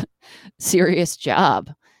like serious job,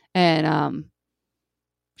 and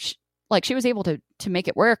she was able to make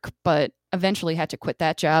it work, but eventually had to quit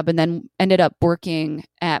that job, and then ended up working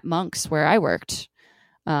at Monk's where I worked.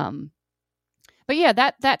 But yeah,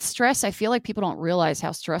 that stress, I feel like people don't realize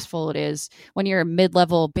how stressful it is when you're a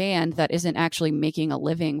mid-level band that isn't actually making a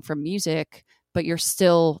living from music, but you're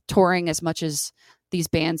still touring as much as these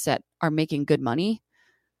bands that are making good money.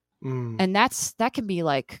 And that can be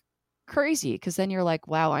like crazy, because then you're like,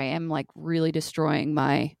 wow, I am like really destroying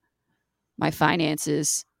my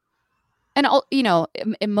finances. And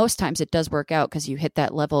in most times it does work out because you hit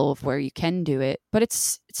that level of where you can do it, but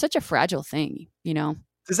it's such a fragile thing,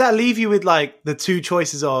 Does that leave you with like the two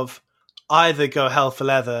choices of either go hell for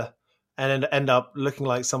leather and end up looking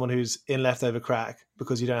like someone who's in leftover crack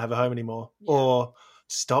because you don't have a home anymore, or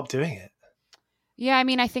stop doing it? Yeah, I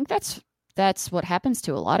mean, I think that's what happens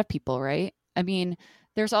to a lot of people, right? I mean,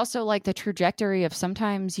 there's also like the trajectory of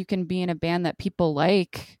sometimes you can be in a band that people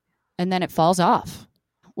like and then it falls off.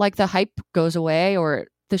 Like the hype goes away, or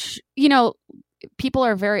people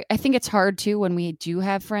are I think it's hard too when we do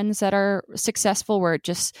have friends that are successful where it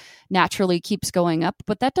just naturally keeps going up,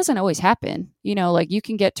 but that doesn't always happen. Like you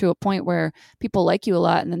can get to a point where people like you a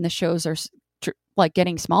lot and then the shows are like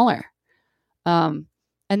getting smaller. And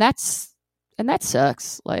that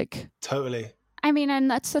sucks. Like totally. I mean, and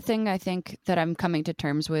that's the thing I think that I'm coming to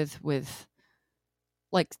terms with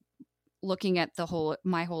like looking at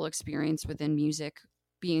my whole experience within music,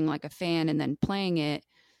 being like a fan and then playing it,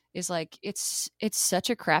 is like it's such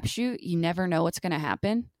a crapshoot. You never know what's going to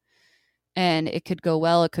happen, and it could go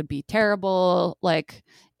well, it could be terrible. Like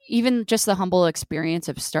even just the humble experience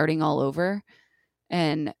of starting all over,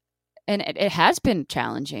 and it has been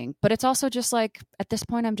challenging, but it's also just like at this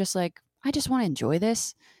point I'm just like, I just want to enjoy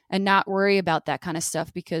this and not worry about that kind of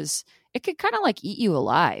stuff, because it could kind of like eat you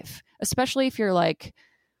alive, especially if you're like,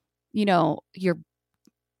 it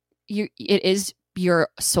is your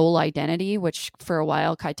sole identity, which for a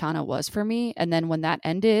while Cayetana was for me. And then when that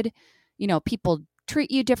ended, people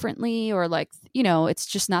treat you differently, or like, it's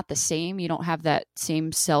just not the same. You don't have that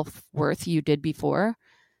same self-worth you did before.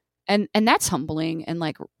 And that's humbling and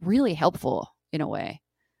like really helpful in a way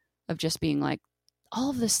of just being like, all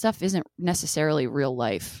of this stuff isn't necessarily real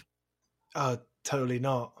life. Oh, totally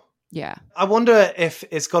not. Yeah. I wonder if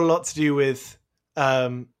it's got a lot to do with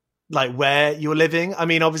like where you're living. I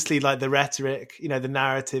mean, obviously like the rhetoric, the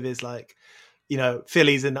narrative is like,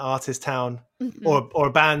 Philly's an artist town, mm-hmm. or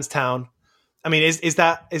a band's town. I mean, is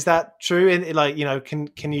that true? In like,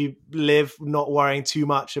 can you live not worrying too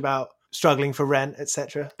much about struggling for rent,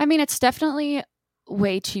 etc.? I mean, it's definitely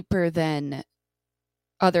way cheaper than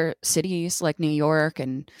other cities like New York,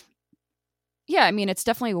 and yeah, I mean, it's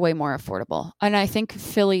definitely way more affordable. And I think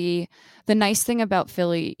Philly, the nice thing about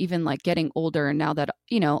Philly, even like getting older, and now that,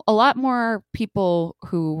 a lot more people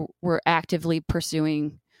who were actively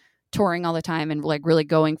pursuing touring all the time and like really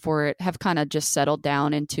going for it have kind of just settled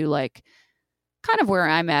down into like kind of where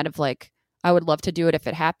I'm at, of like, I would love to do it if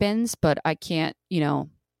it happens, but I can't,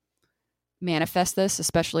 manifest this,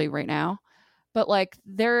 especially right now. But like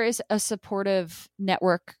there is a supportive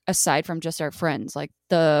network aside from just our friends, like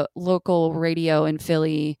the local radio in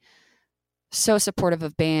Philly, so supportive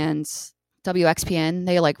of bands. WXPN,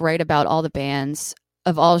 they like write about all the bands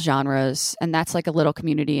of all genres, and that's like a little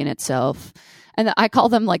community in itself. And I call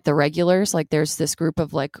them like the regulars. Like there's this group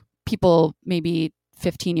of like people maybe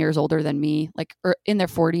 15 years older than me, like in their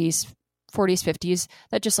 40s, 50s,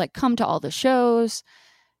 that just like come to all the shows,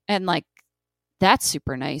 and like that's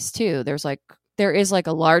super nice too. There is like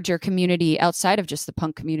a larger community outside of just the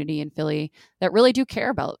punk community in Philly that really do care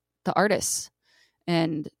about the artists.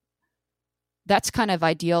 And that's kind of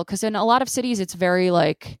ideal, because in a lot of cities, it's very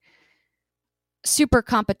like super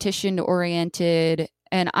competition oriented.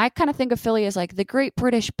 And I kind of think of Philly as like the Great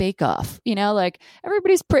British Bake Off, like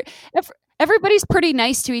everybody's pretty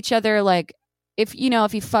nice to each other. Like if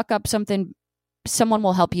you fuck up something, someone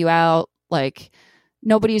will help you out. Like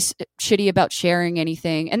nobody's shitty about sharing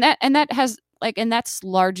anything. And that has like, and that's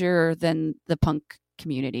larger than the punk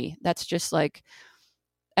community. That's just like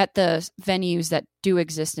at the venues that do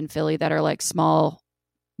exist in Philly that are like small,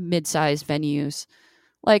 mid-sized venues.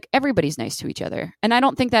 Like everybody's nice to each other. And I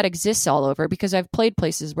don't think that exists all over, because I've played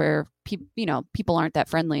places where people aren't that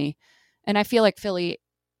friendly. And I feel like Philly,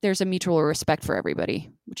 there's a mutual respect for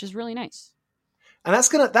everybody, which is really nice. And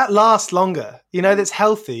that lasts longer. That's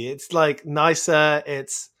healthy. It's like nicer.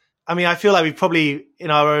 It's I mean, I feel like we've probably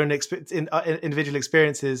in our own individual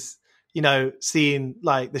experiences, you know, seen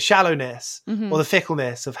like the shallowness or the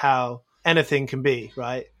fickleness of how anything can be,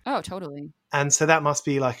 right? Oh, totally. And so that must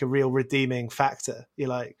be like a real redeeming factor. You're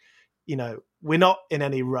like, you know, we're not in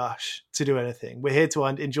any rush to do anything. We're here to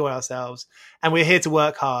enjoy ourselves, and we're here to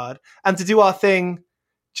work hard and to do our thing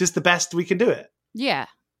just the best we can do it. Yeah,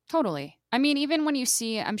 totally. I mean, even when you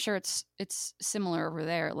see, I'm sure it's similar over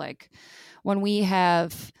there. Like when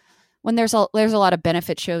there's a lot of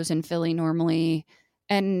benefit shows in Philly normally,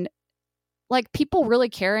 and like people really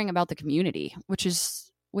caring about the community, which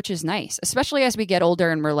is nice, especially as we get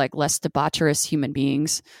older and we're like less debaucherous human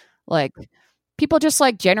beings. Like people just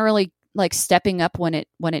like generally like stepping up when it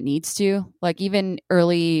needs to. Like even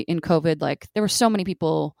early in COVID, like there were so many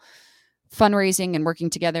people fundraising and working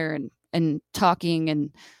together and talking,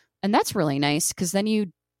 and that's really nice, because then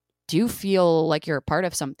you do feel like you're a part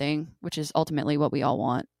of something, which is ultimately what we all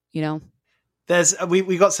want, you know?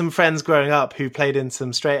 We got some friends growing up who played in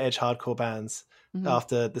some straight edge hardcore bands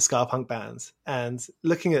after the ska punk bands, and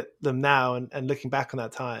looking at them now and looking back on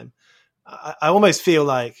that time, I almost feel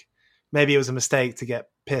like maybe it was a mistake to get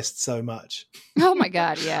pissed so much. Oh my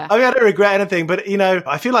God. Yeah. I mean, I don't regret anything, but you know,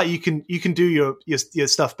 I feel like you can do your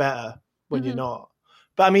stuff better when you're not.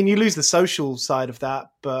 But I mean, you lose the social side of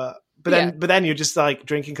that, but then you're just like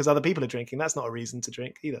drinking because other people are drinking. That's not a reason to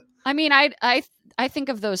drink either. I mean, I think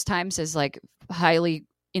of those times as like highly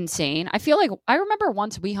insane. I feel like I remember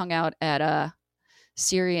once we hung out at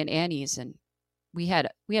Siri and Annie's, and we had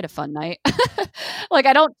a fun night. Like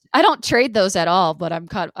I don't trade those at all, but I'm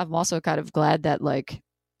also kind of glad that like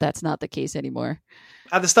that's not the case anymore.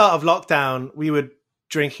 At the start of lockdown, we were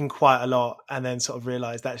drinking quite a lot, and then sort of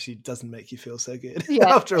realized that actually doesn't make you feel so good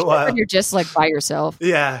after a while. When you're just like by yourself.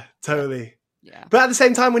 Yeah, totally. Yeah. But at the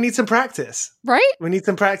same time, we need some practice. Right? We need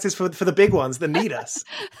some practice for the big ones that need us.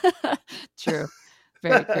 True.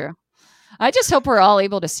 Very true. I just hope we're all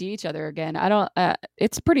able to see each other again.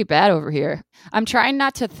 It's pretty bad over here. I'm trying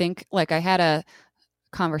not to think, like I had a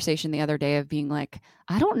conversation the other day of being like,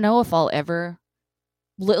 I don't know if I'll ever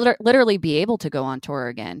literally be able to go on tour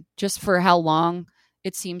again, just for how long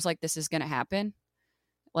it seems like this is going to happen.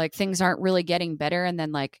 Like things aren't really getting better. And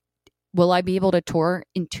then like, will I be able to tour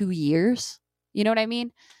in 2 years? You know what I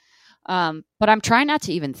mean? But I'm trying not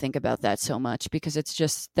to even think about that so much, because it's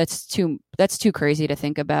just, that's too crazy to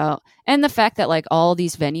think about. And the fact that like all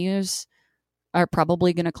these venues are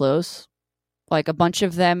probably going to close, like a bunch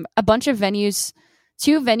of venues,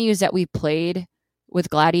 2 venues that we played with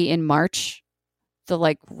Gladie in March,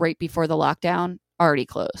 right before the lockdown, already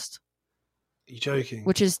closed. Are you joking?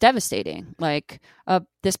 Which is devastating. Like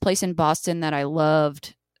this place in Boston that I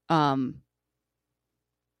loved,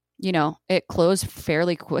 you know, it closed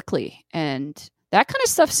fairly quickly. And that kind of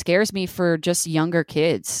stuff scares me for just younger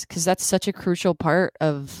kids, because that's such a crucial part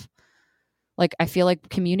of, like, I feel like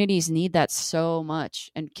communities need that so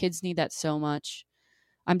much, and kids need that so much.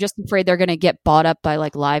 I'm just afraid they're going to get bought up by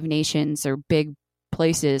like Live Nations or big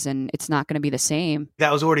places, and it's not going to be the same.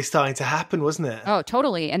 That was already starting to happen, wasn't it? Oh,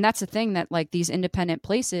 totally. And that's the thing, that like these independent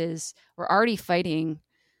places were already fighting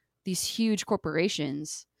these huge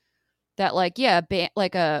corporations that like, yeah,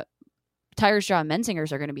 like a Tires, Jaw, and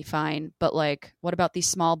Menzingers are going to be fine. But like, what about these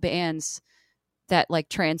small bands that like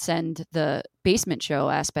transcend the basement show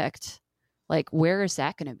aspect? Like, where is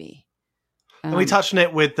that going to be? And we touched on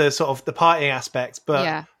it with the sort of the partying aspect, but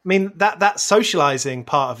yeah. I mean, that socializing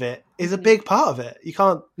part of it is a big part of it.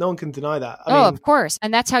 No one can deny that. I mean, of course.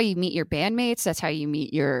 And that's how you meet your bandmates. That's how you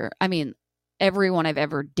meet everyone I've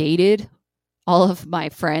ever dated, all of my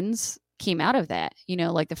friends came out of that, you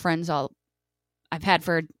know, like the friends I've had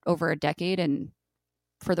for over a decade and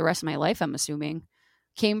for the rest of my life, I'm assuming,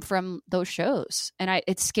 came from those shows. And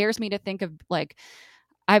it scares me to think of like,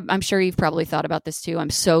 I'm sure you've probably thought about this too.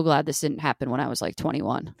 I'm so glad this didn't happen when I was like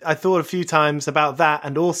 21. I thought a few times about that.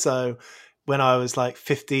 And also when I was like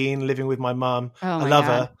 15, living with my mum, I love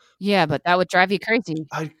her. Yeah, but that would drive you crazy.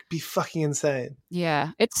 I'd be fucking insane.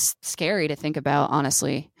 Yeah, it's scary to think about,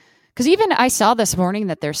 honestly. Because even I saw this morning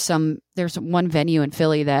that there's one venue in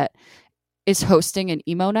Philly that is hosting an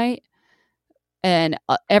emo night, and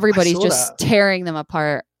everybody's just tearing them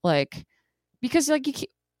apart. Like, because like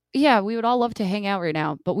we would all love to hang out right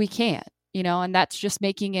now, but we can't, you know, and that's just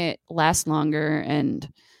making it last longer. And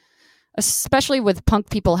especially with punk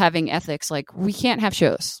people having ethics, like we can't have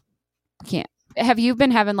shows. We can't. Have you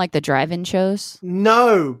been having like the drive-in shows?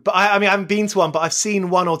 No, but I mean, I haven't been to one, but I've seen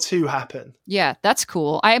 1 or 2 happen. Yeah, that's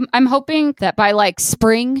cool. I'm hoping that by like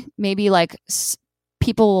spring, maybe like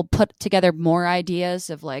people will put together more ideas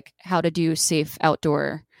of like how to do safe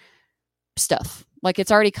outdoor stuff, Like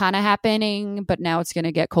it's already kind of happening, but now it's going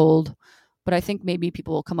to get cold. But I think maybe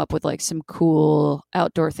people will come up with like some cool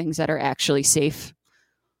outdoor things that are actually safe.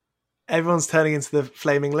 Everyone's turning into the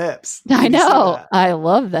Flaming Lips. I know. I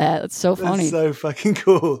love that. It's so funny. That's so fucking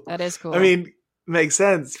cool. That is cool. I mean, makes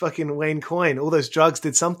sense. Fucking Wayne Coyne. All those drugs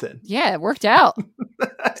did something. Yeah, it worked out.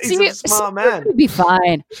 He's a smart man. It'll be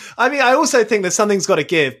fine. I mean, I also think that something's got to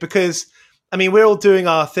give because, I mean, we're all doing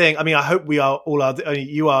our thing. I mean, I hope we are all are. I mean,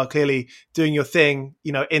 you are clearly doing your thing,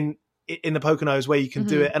 you know, in the Poconos where you can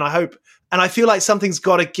do it. And I hope, and I feel like something's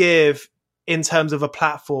got to give in terms of a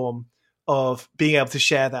platform of being able to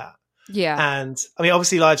share that. Yeah. And I mean,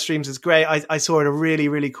 obviously live streams is great. I saw it a really,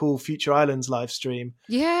 really cool Future Islands live stream.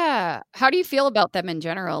 Yeah. How do you feel about them in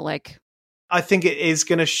general? Like, I think it is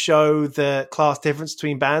going to show the class difference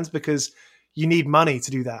between bands because you need money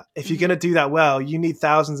to do that. If you're going to do that well, you need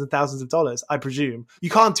thousands and thousands of dollars, I presume. You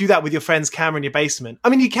can't do that with your friend's camera in your basement. I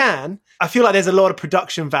mean, you can. I feel like there's a lot of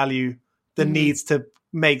production value that needs to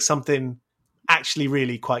make something actually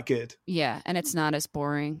really quite good. Yeah, and it's not as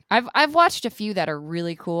boring. I've watched a few that are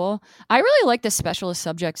really cool. I really like the specialist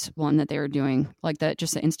subjects one that they were doing, like that,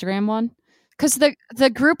 just the Instagram one, because the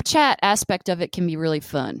group chat aspect of it can be really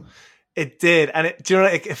fun. It did, and do you know,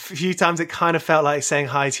 like, a few times it kind of felt like saying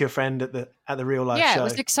hi to your friend at the real life show. Yeah, it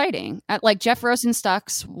was exciting. Like Jeff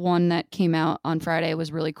Rosenstock's one that came out on Friday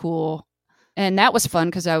was really cool, and that was fun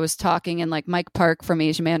because I was talking, and like Mike Park from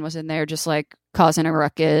Asian Man was in there, just like causing a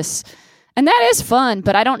ruckus. And that is fun,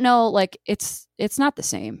 but I don't know, like, it's not the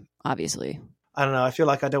same, obviously. I don't know. I feel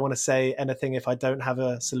like I don't want to say anything if I don't have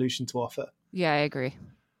a solution to offer. Yeah, I agree.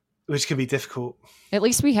 Which can be difficult. At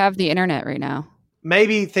least we have the internet right now.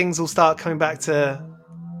 Maybe things will start coming back to,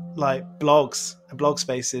 like, blogs and blog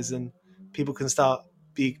spaces, and people can start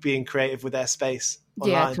being creative with their space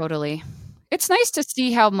online. Yeah, totally. It's nice to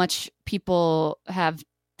see how much people have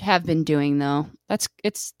been doing, though. That's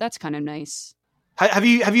kind of nice. Have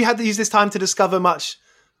you had to use this time to discover much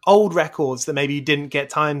old records that maybe you didn't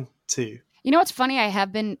get time to? You know what's funny? I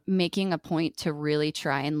have been making a point to really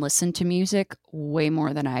try and listen to music way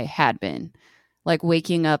more than I had been. Like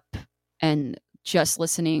waking up and just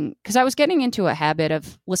listening, because I was getting into a habit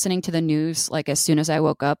of listening to the news like as soon as I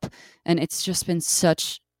woke up, and it's just been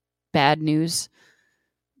such bad news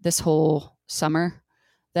this whole summer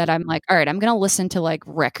that I'm like, all right, I'm going to listen to like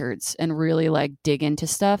records and really like dig into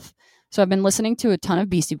stuff. So I've been listening to a ton of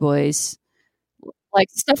Beastie Boys, like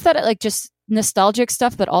stuff that like just nostalgic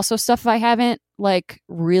stuff, but also stuff I haven't like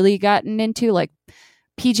really gotten into. Like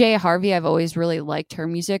PJ Harvey, I've always really liked her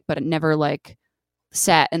music, but it never like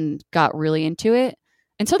sat and got really into it.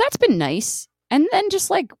 And so that's been nice. And then just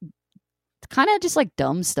like kind of just like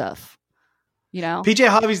dumb stuff, you know? PJ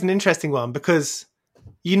Harvey's an interesting one because,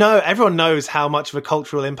 you know, everyone knows how much of a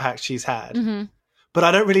cultural impact she's had. Mm-hmm. But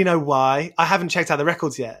I don't really know why. I haven't checked out the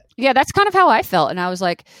records yet. Yeah, that's kind of how I felt. And I was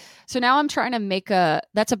like, so now I'm trying to make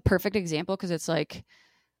that's a perfect example because it's like,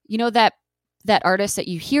 you know, that artist that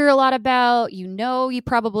you hear a lot about, you know, you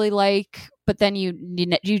probably like, but then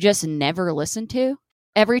you just never listen to.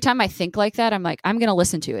 Every time I think like that, I'm like, I'm going to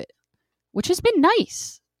listen to it, which has been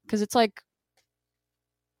nice because it's like,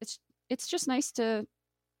 it's just nice to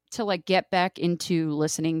like get back into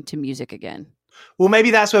listening to music again. Well,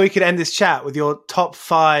 maybe that's where we could end this chat with your top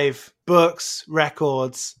 5 books,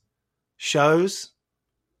 records, shows,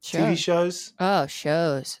 TV shows. Oh,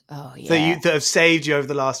 shows. Oh, yeah. That have saved you over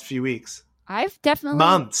the last few weeks. I've definitely...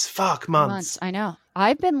 Months. I know.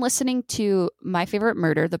 I've been listening to My Favorite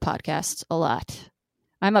Murder, the podcast, a lot.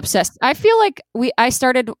 I'm obsessed. I feel like I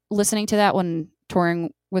started listening to that when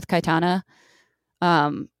touring with Cayetana.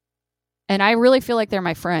 And I really feel like they're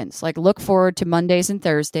my friends. Like, look forward to Mondays and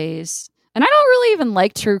Thursdays. And I don't really even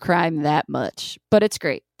like true crime that much, but it's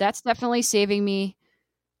great. That's definitely saving me.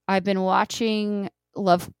 I've been watching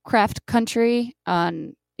Lovecraft Country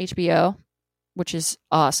on HBO, which is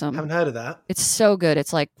awesome. Haven't heard of that. It's so good.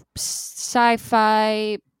 It's like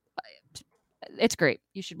sci-fi. It's great.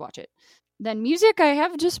 You should watch it. Then music, I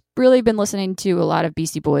have just really been listening to a lot of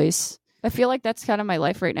Beastie Boys. I feel like that's kind of my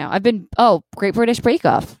life right now. Great British Bake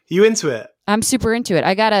Off. You into it? I'm super into it.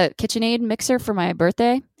 I got a KitchenAid mixer for my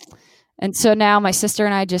birthday. And so now my sister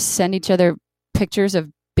and I just send each other pictures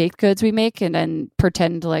of baked goods we make and then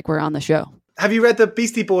pretend like we're on the show. Have you read the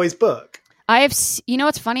Beastie Boys book? I have. You know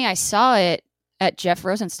what's funny? I saw it at Jeff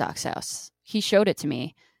Rosenstock's house. He showed it to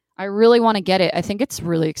me. I really want to get it. I think it's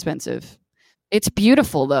really expensive. It's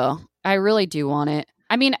beautiful though. I really do want it.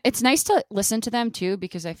 I mean, it's nice to listen to them too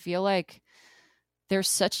because I feel like there's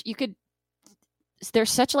such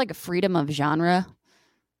like a freedom of genre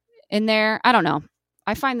in there. I don't know.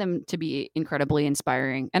 I find them to be incredibly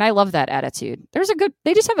inspiring, and I love that attitude.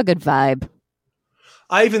 They just have a good vibe.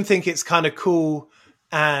 I even think it's kind of cool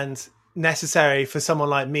and necessary for someone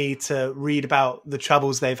like me to read about the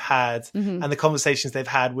troubles they've had and the conversations they've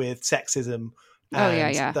had with sexism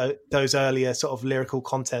and those earlier sort of lyrical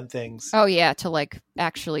content things. Oh yeah, to like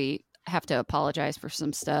actually have to apologize for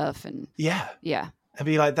some stuff and yeah, and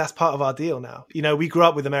be like, that's part of our deal now. You know, we grew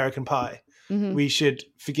up with American Pie. We should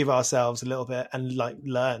forgive ourselves a little bit and like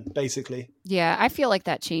learn, basically. Yeah, I feel like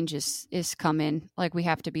that change is coming. Like we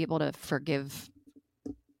have to be able to forgive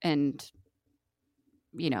and,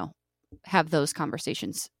 you know, have those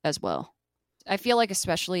conversations as well. I feel like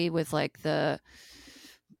especially with like the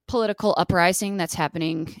political uprising that's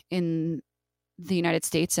happening in the United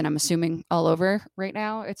States, and I'm assuming all over right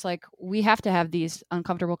now, it's like we have to have these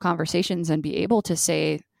uncomfortable conversations and be able to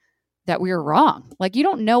say that we were wrong. Like you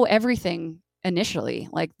don't know everything initially.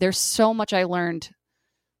 Like there's so much I learned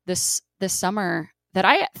this summer that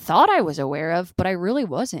I thought I was aware of, but I really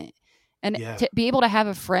wasn't. And to be able to have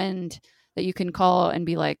a friend that you can call and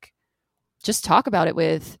be like, just talk about it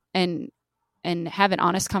with and have an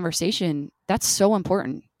honest conversation, that's so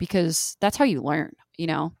important because that's how you learn, you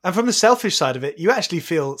know? And from the selfish side of it, you actually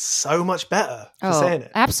feel so much better for saying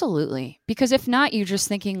it. Absolutely. Because if not, you're just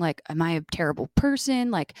thinking like, am I a terrible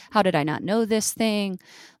person? Like, how did I not know this thing?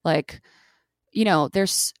 Like, you know,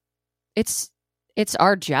 it's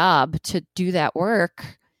our job to do that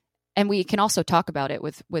work. And we can also talk about it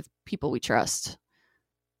with people we trust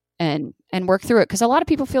and work through it. Because a lot of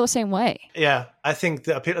people feel the same way. Yeah. I think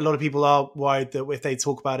that a lot of people are worried that if they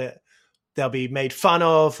talk about it, they'll be made fun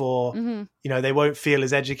of or, you know, they won't feel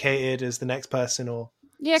as educated as the next person or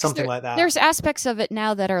something like that. There's aspects of it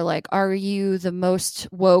now that are like, are you the most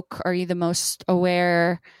woke? Are you the most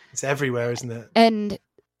aware? It's everywhere, isn't it? And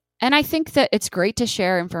I think that it's great to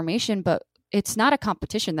share information, but it's not a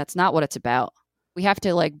competition. That's not what it's about. We have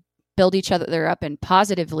to like build each other up and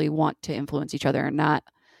positively want to influence each other and not,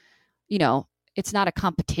 you know, it's not a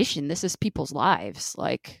competition. This is people's lives.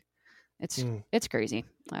 Like it's crazy.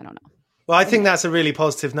 I don't know. Well, I think that's a really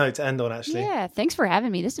positive note to end on, actually. Yeah. Thanks for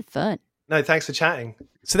having me. This is fun. No, thanks for chatting.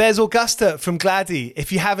 So there's Augusta from Gladie.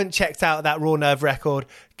 If you haven't checked out that Raw Nerve record,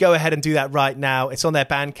 go ahead and do that right now. It's on their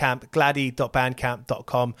Bandcamp,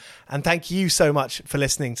 gladie.bandcamp.com. And thank you so much for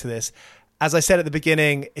listening to this. As I said at the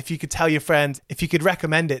beginning, if you could tell your friend, if you could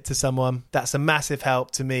recommend it to someone, that's a massive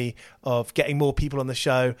help to me of getting more people on the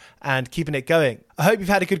show and keeping it going. I hope you've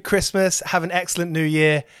had a good Christmas. Have an excellent New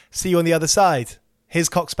Year. See you on the other side. Here's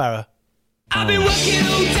Koch Sparrow. I've been working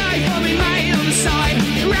all day for me mate on the side,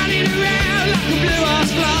 running around like a blue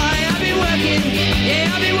ass fly. I've been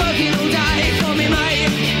working all day for me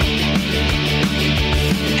mate.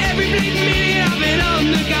 Every bleeding minute I've been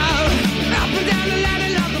on the go, up and down the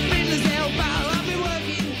ladder like a fiddler's elbow. I've been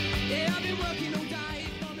working all day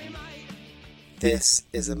for me mate. This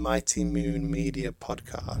is a Mighty Moon Media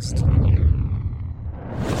podcast.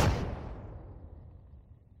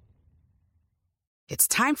 It's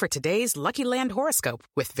time for today's Lucky Land horoscope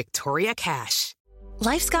with Victoria Cash.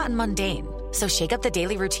 Life's gotten mundane, so shake up the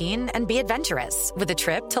daily routine and be adventurous with a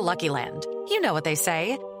trip to Lucky Land. You know what they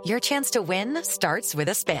say, your chance to win starts with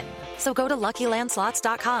a spin. So go to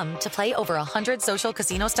LuckyLandSlots.com to play over 100 social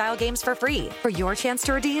casino-style games for free for your chance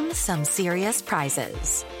to redeem some serious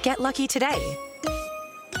prizes. Get lucky today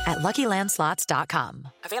at LuckyLandSlots.com.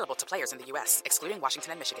 Available to players in the U.S., excluding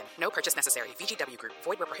Washington and Michigan. No purchase necessary. VGW Group.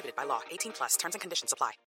 Void where prohibited by law. 18 plus. Terms and conditions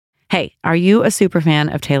apply. Hey, are you a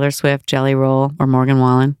superfan of Taylor Swift, Jelly Roll, or Morgan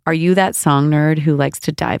Wallen? Are you that song nerd who likes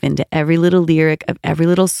to dive into every little lyric of every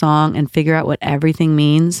little song and figure out what everything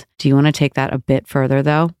means? Do you want to take that a bit further,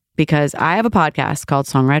 though? Because I have a podcast called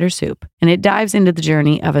Songwriter Soup, and it dives into the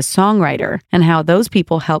journey of a songwriter and how those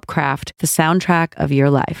people help craft the soundtrack of your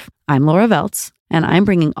life. I'm Laura Veltz, and I'm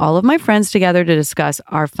bringing all of my friends together to discuss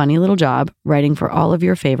our funny little job writing for all of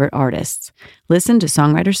your favorite artists. Listen to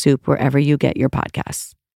Songwriter Soup wherever you get your podcasts.